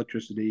 had no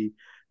electricity,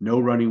 no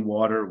running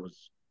water,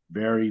 was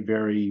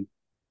very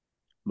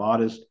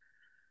modest.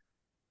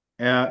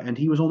 And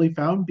he was only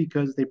found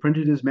because they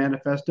printed his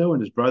manifesto,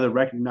 and his brother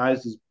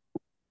recognized his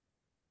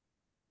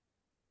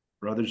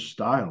brother's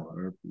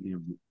style,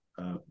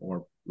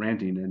 or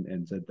ranting,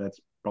 and said, "That's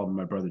probably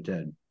my brother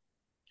Ted."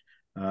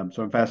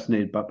 So I'm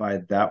fascinated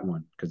by that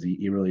one because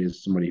he really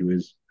is somebody who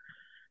is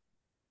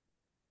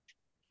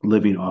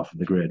living off of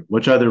the grid.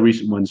 Which other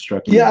recent ones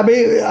struck Yeah, you? I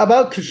mean,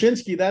 about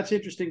Kaczynski, that's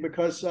interesting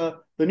because the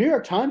New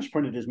York Times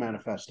printed his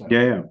manifesto.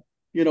 Yeah,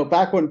 yeah.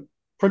 Back when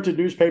printed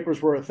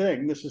newspapers were a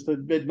thing. This is the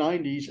mid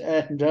 '90s,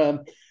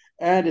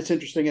 and it's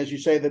interesting, as you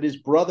say, that his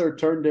brother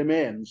turned him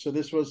in. So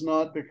this was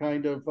not the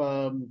kind of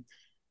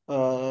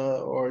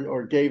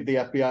or gave the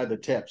FBI the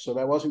tip. So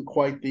that wasn't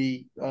quite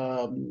the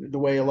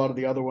way a lot of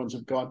the other ones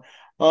have gone.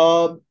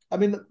 I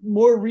mean, the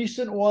more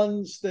recent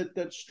ones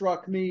that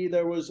struck me,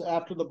 there was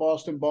after the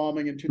Boston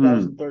bombing in Hmm.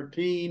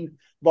 2013,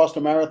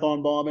 Boston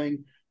Marathon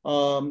bombing.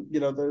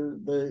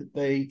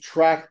 They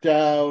tracked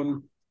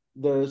down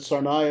the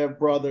Tsarnaev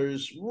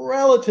brothers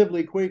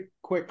relatively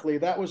quickly.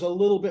 That was a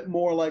little bit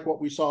more like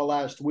what we saw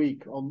last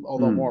week,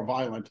 although Hmm. more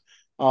violent,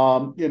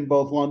 in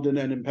both London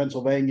and in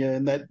Pennsylvania.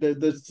 And that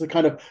there's the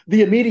kind of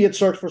the immediate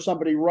search for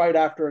somebody right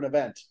after an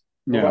event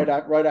or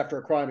Yeah. right after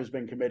a crime has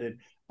been committed.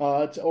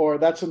 Or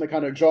that's in the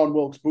kind of John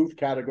Wilkes Booth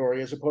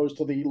category, as opposed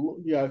to the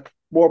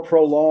more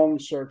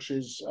prolonged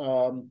searches.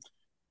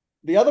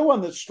 The other one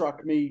that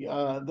struck me,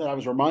 that I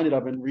was reminded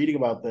of in reading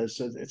about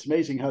this, it's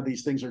amazing how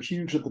these things are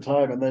huge at the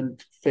time and then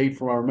fade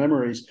from our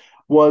memories,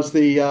 was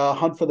the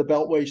hunt for the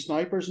Beltway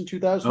snipers in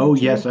Oh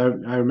yes,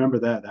 2002. I remember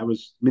that. That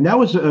was, I mean, that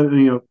was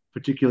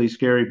particularly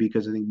scary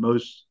because I think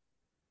most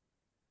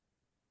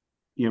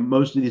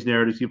of these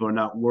narratives, people are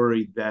not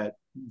worried that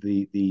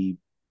the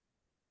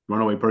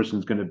runaway person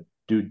is going to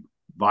do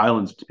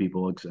violence to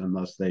people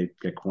unless they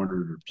get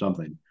cornered or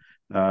something.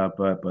 But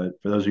for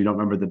those of you who don't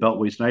remember the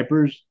Beltway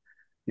snipers,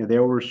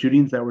 there were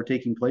shootings that were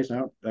taking place.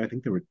 I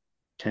think there were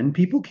 10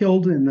 people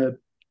killed in the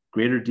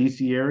greater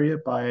DC area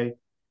by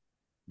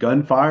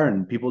gunfire,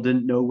 and people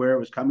didn't know where it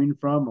was coming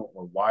from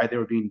or why they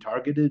were being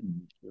targeted.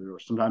 And there were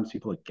sometimes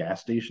people at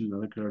gas stations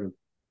and other sort of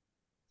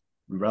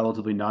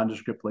relatively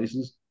nondescript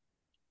places.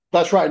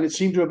 That's right, and it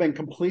seemed to have been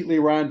completely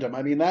random.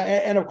 I mean, that,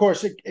 and of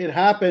course, it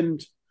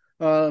happened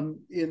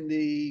in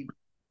the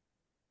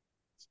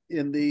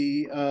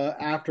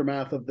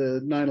aftermath of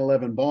the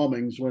 9/11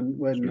 bombings when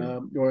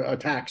Sure. or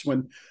attacks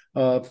when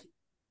uh,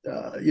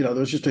 there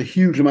was just a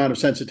huge amount of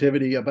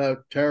sensitivity about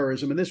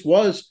terrorism, and this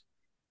was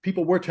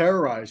people were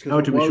terrorized because Oh,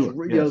 it to be was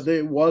sure. Yes.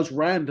 it was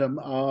random,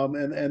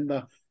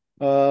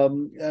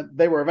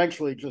 they were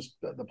eventually just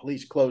the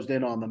police closed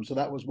in on them. So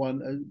that was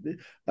one.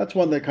 That's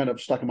one that kind of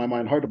stuck in my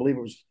mind. Hard to believe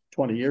it was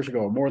 20 years ago,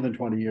 or more than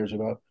 20 years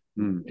ago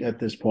Hmm. at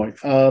this point.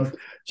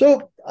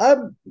 So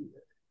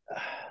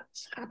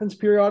this happens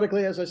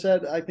periodically. As I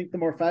said, I think the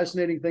more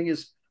fascinating thing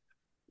is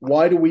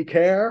why do we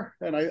care?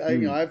 And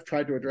Hmm. I've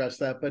tried to address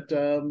that, but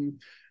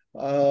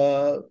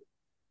uh,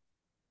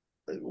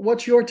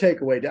 what's your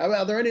takeaway?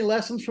 Are there any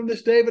lessons from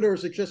this, David, or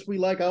is it just we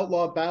like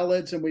outlaw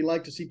ballads and we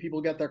like to see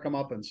people get their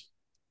comeuppance?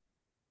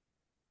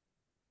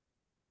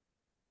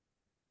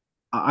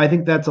 I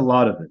think that's a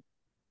lot of it.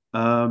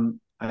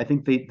 I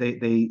think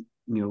they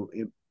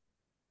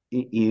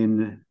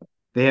in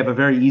they have a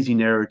very easy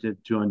narrative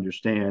to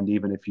understand,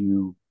 even if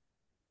you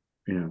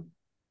know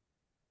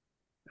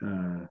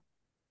uh,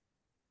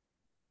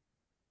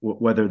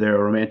 whether they're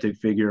a romantic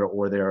figure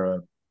or they're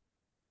a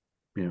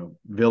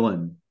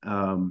villain.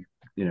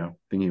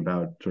 Thinking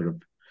about sort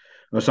of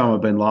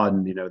Osama bin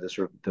Laden, the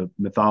sort of the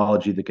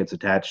mythology that gets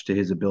attached to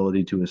his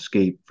ability to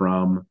escape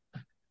from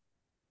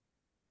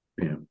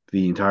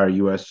the entire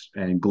U.S.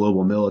 and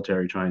global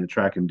military trying to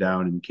track him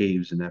down in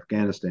caves in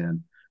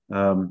Afghanistan.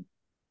 Um,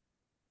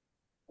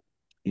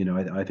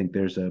 I think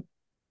there's a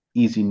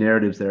easy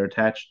narratives that are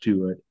attached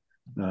to it,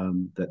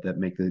 that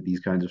make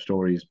these kinds of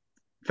stories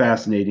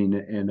fascinating,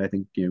 and I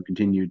think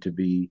continue to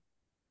be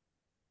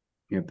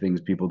things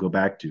people go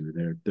back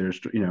to.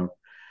 There's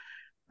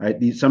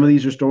some of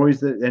these are stories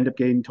that end up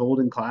getting told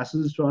in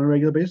classes on a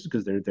regular basis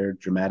because they're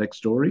dramatic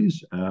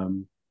stories.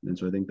 and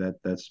so I think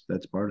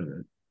that's part of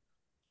it.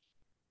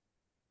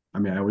 I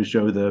mean, I always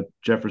show the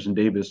Jefferson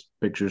Davis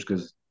pictures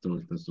because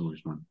that's always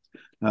fun.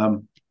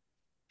 Um,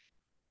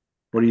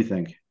 what do you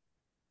think?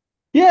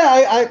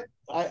 Yeah,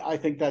 I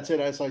think that's it.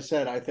 As I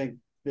said, I think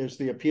there's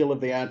the appeal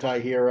of the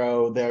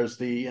anti-hero. There's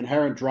the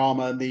inherent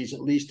drama in these,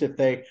 at least if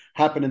they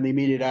happen in the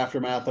immediate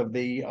aftermath of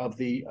the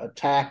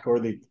attack or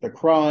the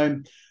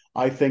crime.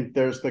 I think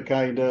there's the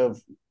kind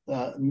of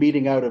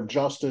meeting out of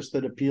justice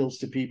that appeals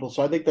to people.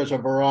 So I think there's a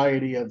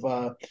variety of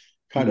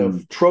kind Hmm.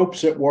 of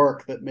tropes at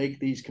work that make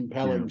these Yeah.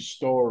 compelling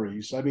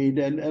stories. I mean,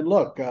 and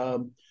look,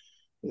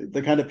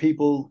 the kind of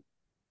people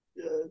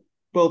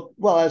both,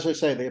 well, as I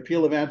say, the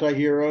appeal of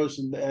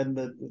anti-heroes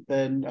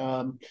then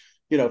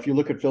if you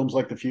look at films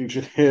like The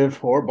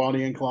Fugitive or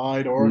Bonnie and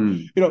Clyde, or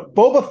Hmm.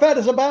 Boba Fett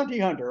is a bounty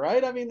hunter,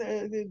 right? I mean,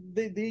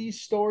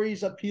 these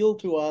stories appeal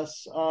to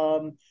us,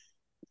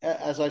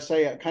 as I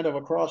say, kind of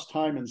across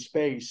time and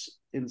space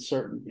in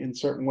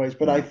certain ways.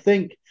 But I Yeah.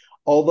 think,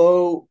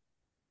 although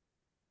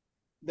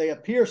they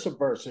appear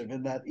subversive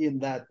in that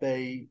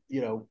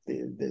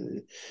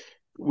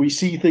we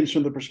see things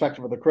from the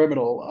perspective of the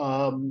criminal.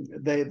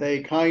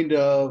 They kind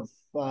of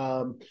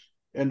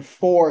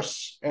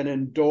enforce and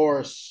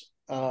endorse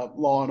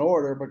law and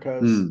order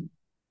because Hmm.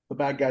 the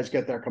bad guys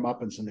get their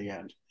comeuppance in the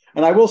end.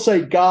 And I will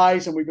say,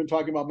 guys, and we've been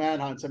talking about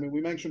manhunts. I mean, we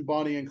mentioned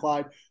Bonnie and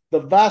Clyde. The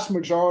vast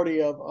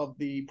majority of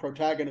the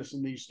protagonists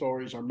in these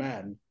stories are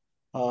men.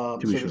 To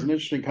be So there's an sure.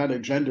 interesting kind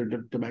of gender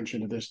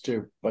dimension to this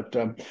too. But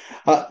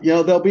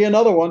there'll be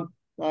another one.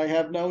 I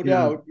have no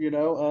Yeah. doubt.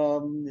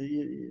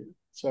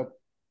 So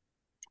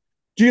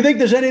do you think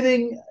there's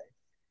anything?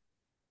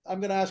 I'm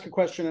going to ask a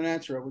question and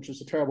answer it, which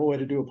is a terrible way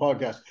to do a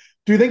podcast.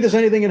 Do you think there's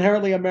anything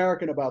inherently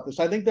American about this?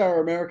 I think there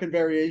are American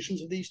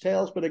variations of these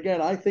tales, but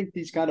again, I think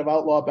these kind of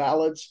outlaw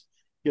ballads,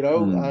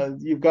 Hmm.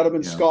 you've got them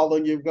in Yeah.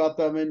 Scotland, you've got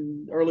them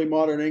in early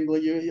modern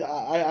England.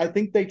 I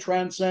think they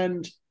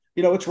transcend.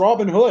 It's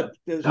Robin Hood.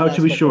 There's an Oh,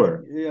 to be aspect of it.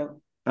 sure. Yeah.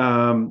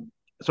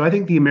 So I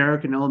think the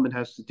American element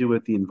has to do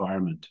with the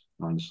environment,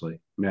 honestly.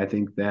 I mean, I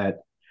think that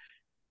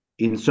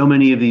in so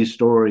many of these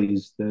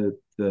stories, the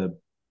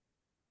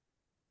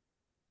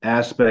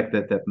aspect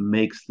that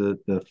makes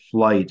the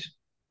flight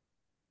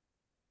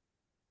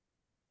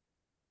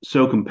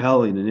so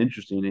compelling and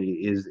interesting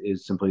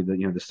is simply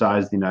the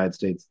size of the United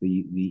States,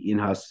 the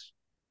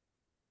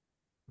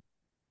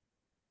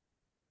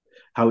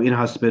how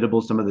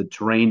inhospitable some of the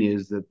terrain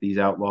is that these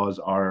outlaws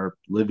are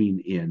living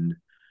in.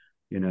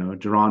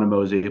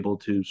 Geronimo is able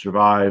to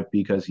survive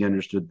because he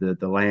understood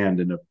the land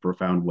in a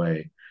profound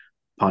way.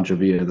 Pancho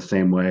Villa the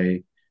same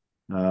way.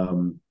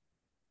 Um,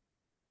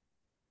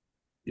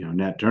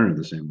 Nat Turner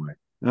the same way.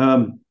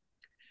 And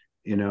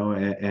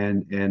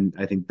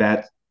I think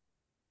that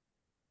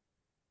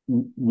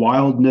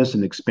wildness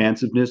and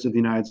expansiveness of the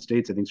United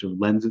States, I think, sort of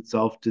lends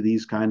itself to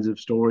these kinds of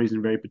stories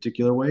in very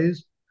particular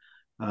ways.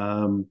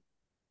 Um,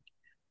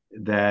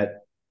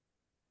 that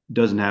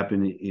doesn't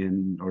happen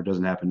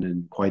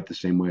in quite the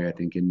same way, I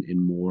think,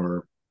 in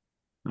more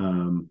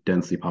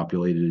densely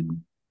populated,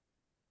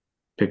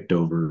 picked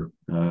over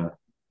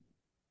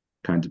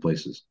kinds of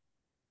places.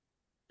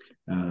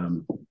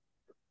 Um,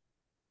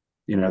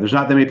 there's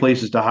not that many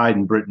places to hide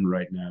in Britain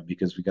right now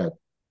because we got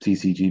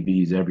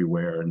CCTVs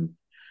everywhere and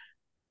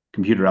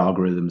computer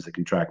algorithms that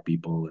can track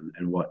people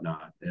and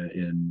whatnot.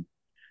 And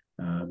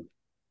um,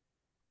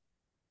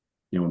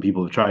 when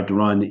people have tried to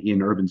run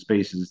in urban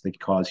spaces, they can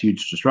cause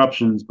huge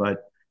disruptions, but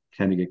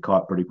tend to get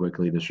caught pretty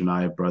quickly. The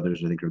Shania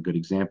brothers, I think, are a good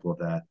example of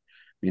that.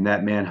 I mean,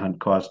 that manhunt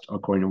cost,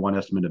 according to one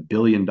estimate, $1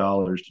 billion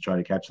to try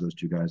to catch those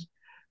two guys.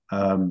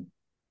 Um,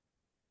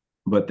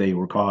 but they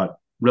were caught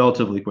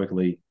relatively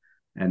quickly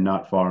and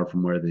not far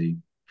from where the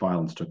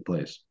violence took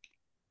place.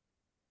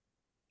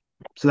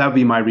 So that would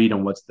be my read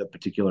on what's the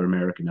particular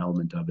American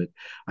element of it.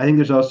 I think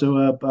there's also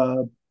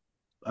an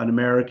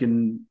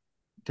American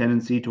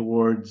tendency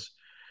towards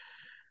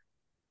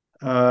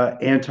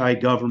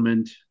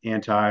anti-government,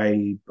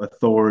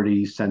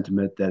 anti-authority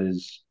sentiment that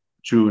is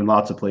true in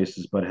lots of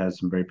places, but has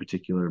some very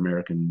particular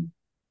American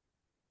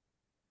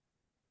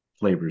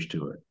flavors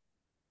to it.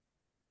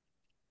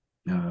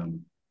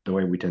 The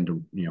way we tend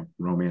to,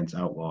 romance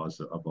outlaws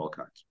of all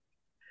kinds.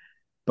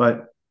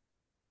 But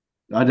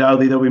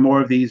undoubtedly, there'll be more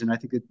of these, and I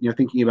think that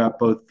thinking about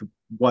both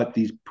who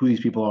these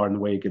people are and the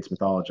way it gets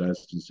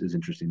mythologized is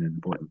interesting and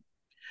important.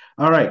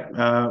 All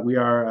right, we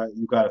are.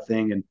 You've got a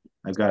thing, and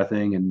I've got a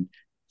thing, and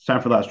it's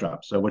time for the last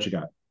drop. So, what you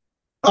got?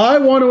 I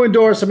want to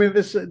endorse. I mean,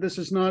 this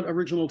is not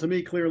original to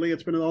me. Clearly,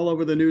 it's been all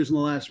over the news in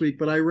the last week.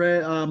 But I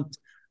read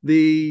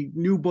the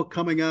new book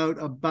coming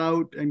out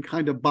about and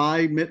kind of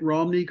by Mitt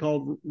Romney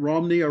called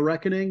 "Romney: A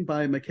Reckoning"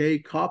 by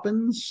McKay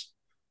Coppins.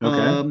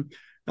 Okay.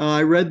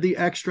 I read the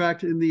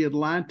extract in the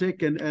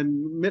Atlantic,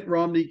 and Mitt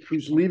Romney,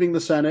 who's leaving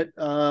the Senate,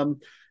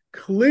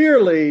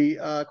 clearly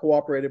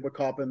cooperated with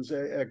Coppins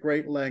at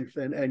great length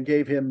and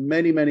gave him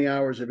many, many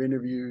hours of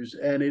interviews.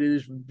 And it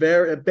is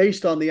very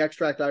based on the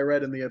extract I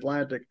read in the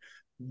Atlantic.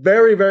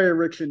 Very, very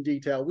rich in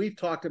detail. We've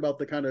talked about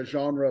the kind of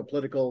genre of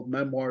political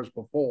memoirs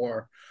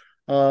before.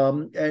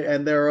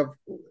 and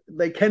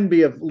they can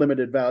be of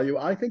limited value.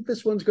 I think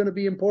this one's going to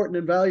be important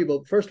and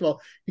valuable. First of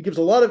all, he gives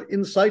a lot of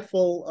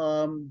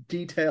insightful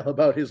detail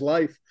about his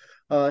life.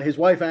 His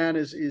wife Anne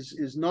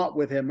is not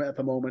with him at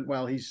the moment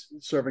while he's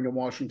serving in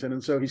Washington,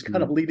 and so he's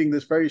kind of leading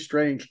this very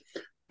strange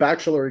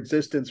bachelor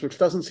existence, which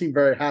doesn't seem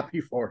very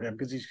happy for him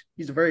because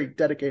he's a very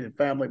dedicated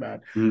family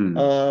man.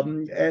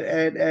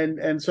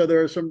 And so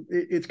there are some.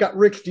 It's got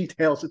rich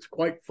details. It's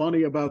quite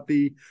funny about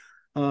the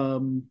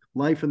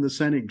life in the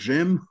Senate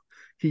gym.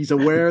 He's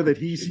aware that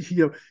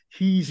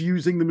he's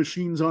using the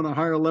machines on a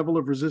higher level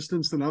of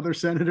resistance than other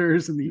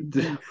senators,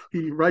 and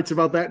he writes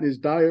about that in his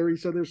diary.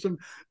 So there's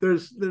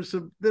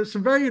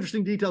some very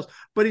interesting details.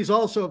 But he's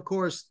also, of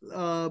course,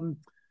 a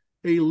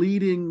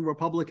leading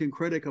Republican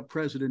critic of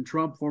President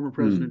Trump, former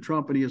President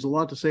Trump, and he has a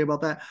lot to say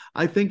about that.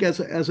 I think as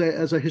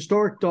a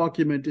historic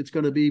document, it's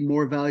going to be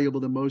more valuable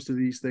than most of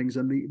these things.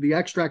 And the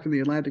extract in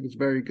the Atlantic is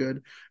very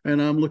good,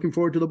 and I'm looking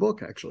forward to the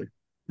book actually.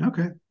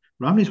 Okay,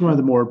 Romney's one of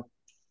the more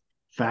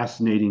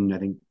fascinating, I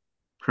think,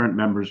 current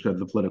members of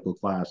the political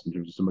class in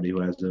terms of somebody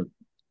who has a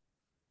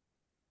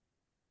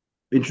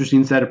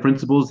interesting set of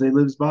principles they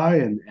lives by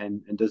and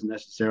doesn't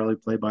necessarily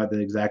play by the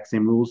exact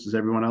same rules as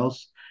everyone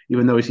else,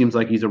 even though he seems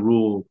like he's a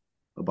rule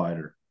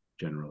abider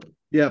generally.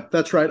 Yeah,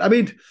 that's right. I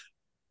mean,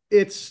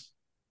 I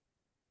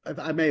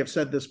may have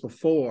said this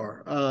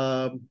before.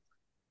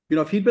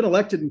 If he'd been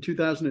elected in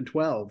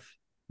 2012,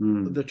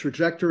 the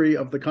trajectory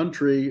of the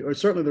country, or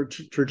certainly the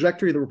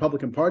trajectory of the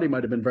Republican Party,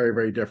 might have been very,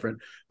 very different.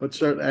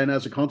 But and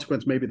as a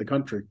consequence, maybe the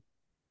country.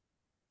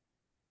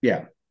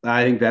 Yeah,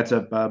 I think that's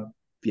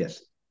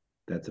yes,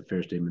 that's a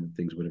fair statement.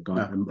 Things would have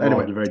gone in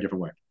a very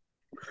different way.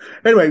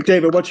 Anyway,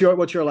 David, what's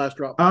your last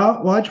drop?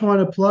 Well, I just want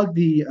to plug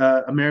the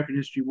American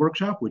History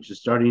Workshop, which is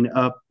starting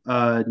up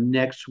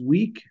next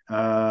week.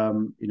 For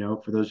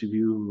those of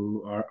you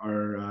who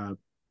are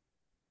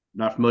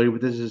not familiar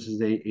with this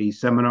is a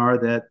seminar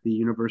that the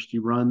university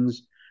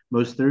runs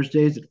most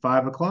Thursdays at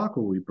 5:00,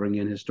 where we bring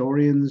in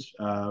historians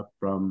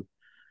from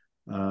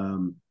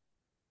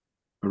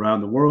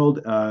around the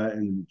world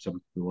and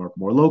some who are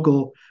more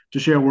local to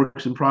share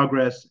works in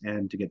progress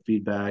and to get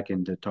feedback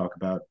and to talk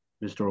about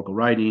historical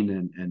writing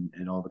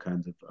and all the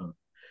kinds of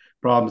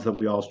problems that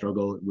we all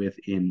struggle with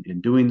in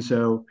doing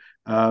so.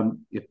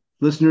 If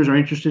listeners are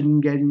interested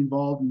in getting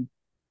involved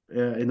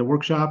in the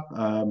workshop,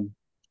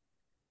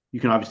 you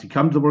can obviously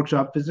come to the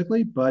workshop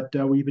physically, but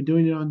we've been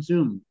doing it on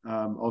Zoom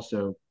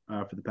also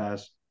for the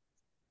past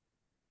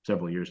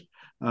several years.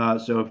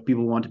 So if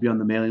people want to be on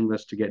the mailing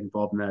list to get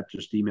involved in that,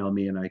 just email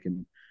me and I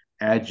can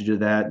add you to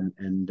that,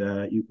 and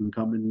you can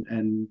come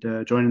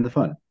and join in the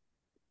fun.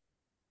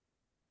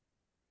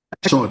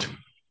 Excellent.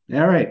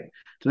 All right.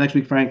 Till next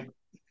week, Frank.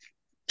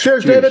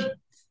 Cheers, David.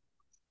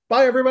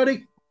 Bye,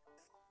 everybody.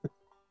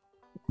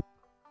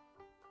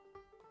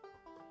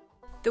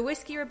 The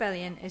Whiskey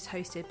Rebellion is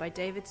hosted by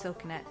David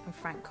Silkenet and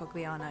Frank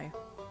Cogliano.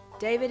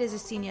 David is a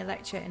senior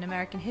lecturer in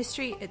American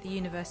history at the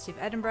University of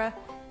Edinburgh,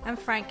 and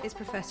Frank is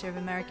Professor of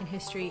American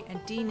History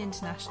and Dean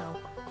International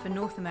for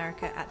North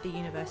America at the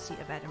University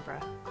of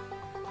Edinburgh.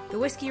 The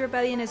Whiskey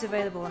Rebellion is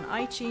available on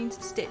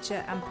iTunes,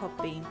 Stitcher and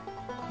Podbean.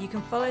 You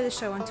can follow the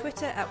show on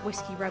Twitter at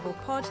Whiskey Rebel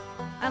Pod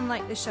and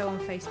like the show on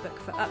Facebook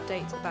for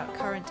updates about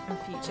current and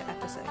future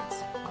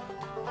episodes.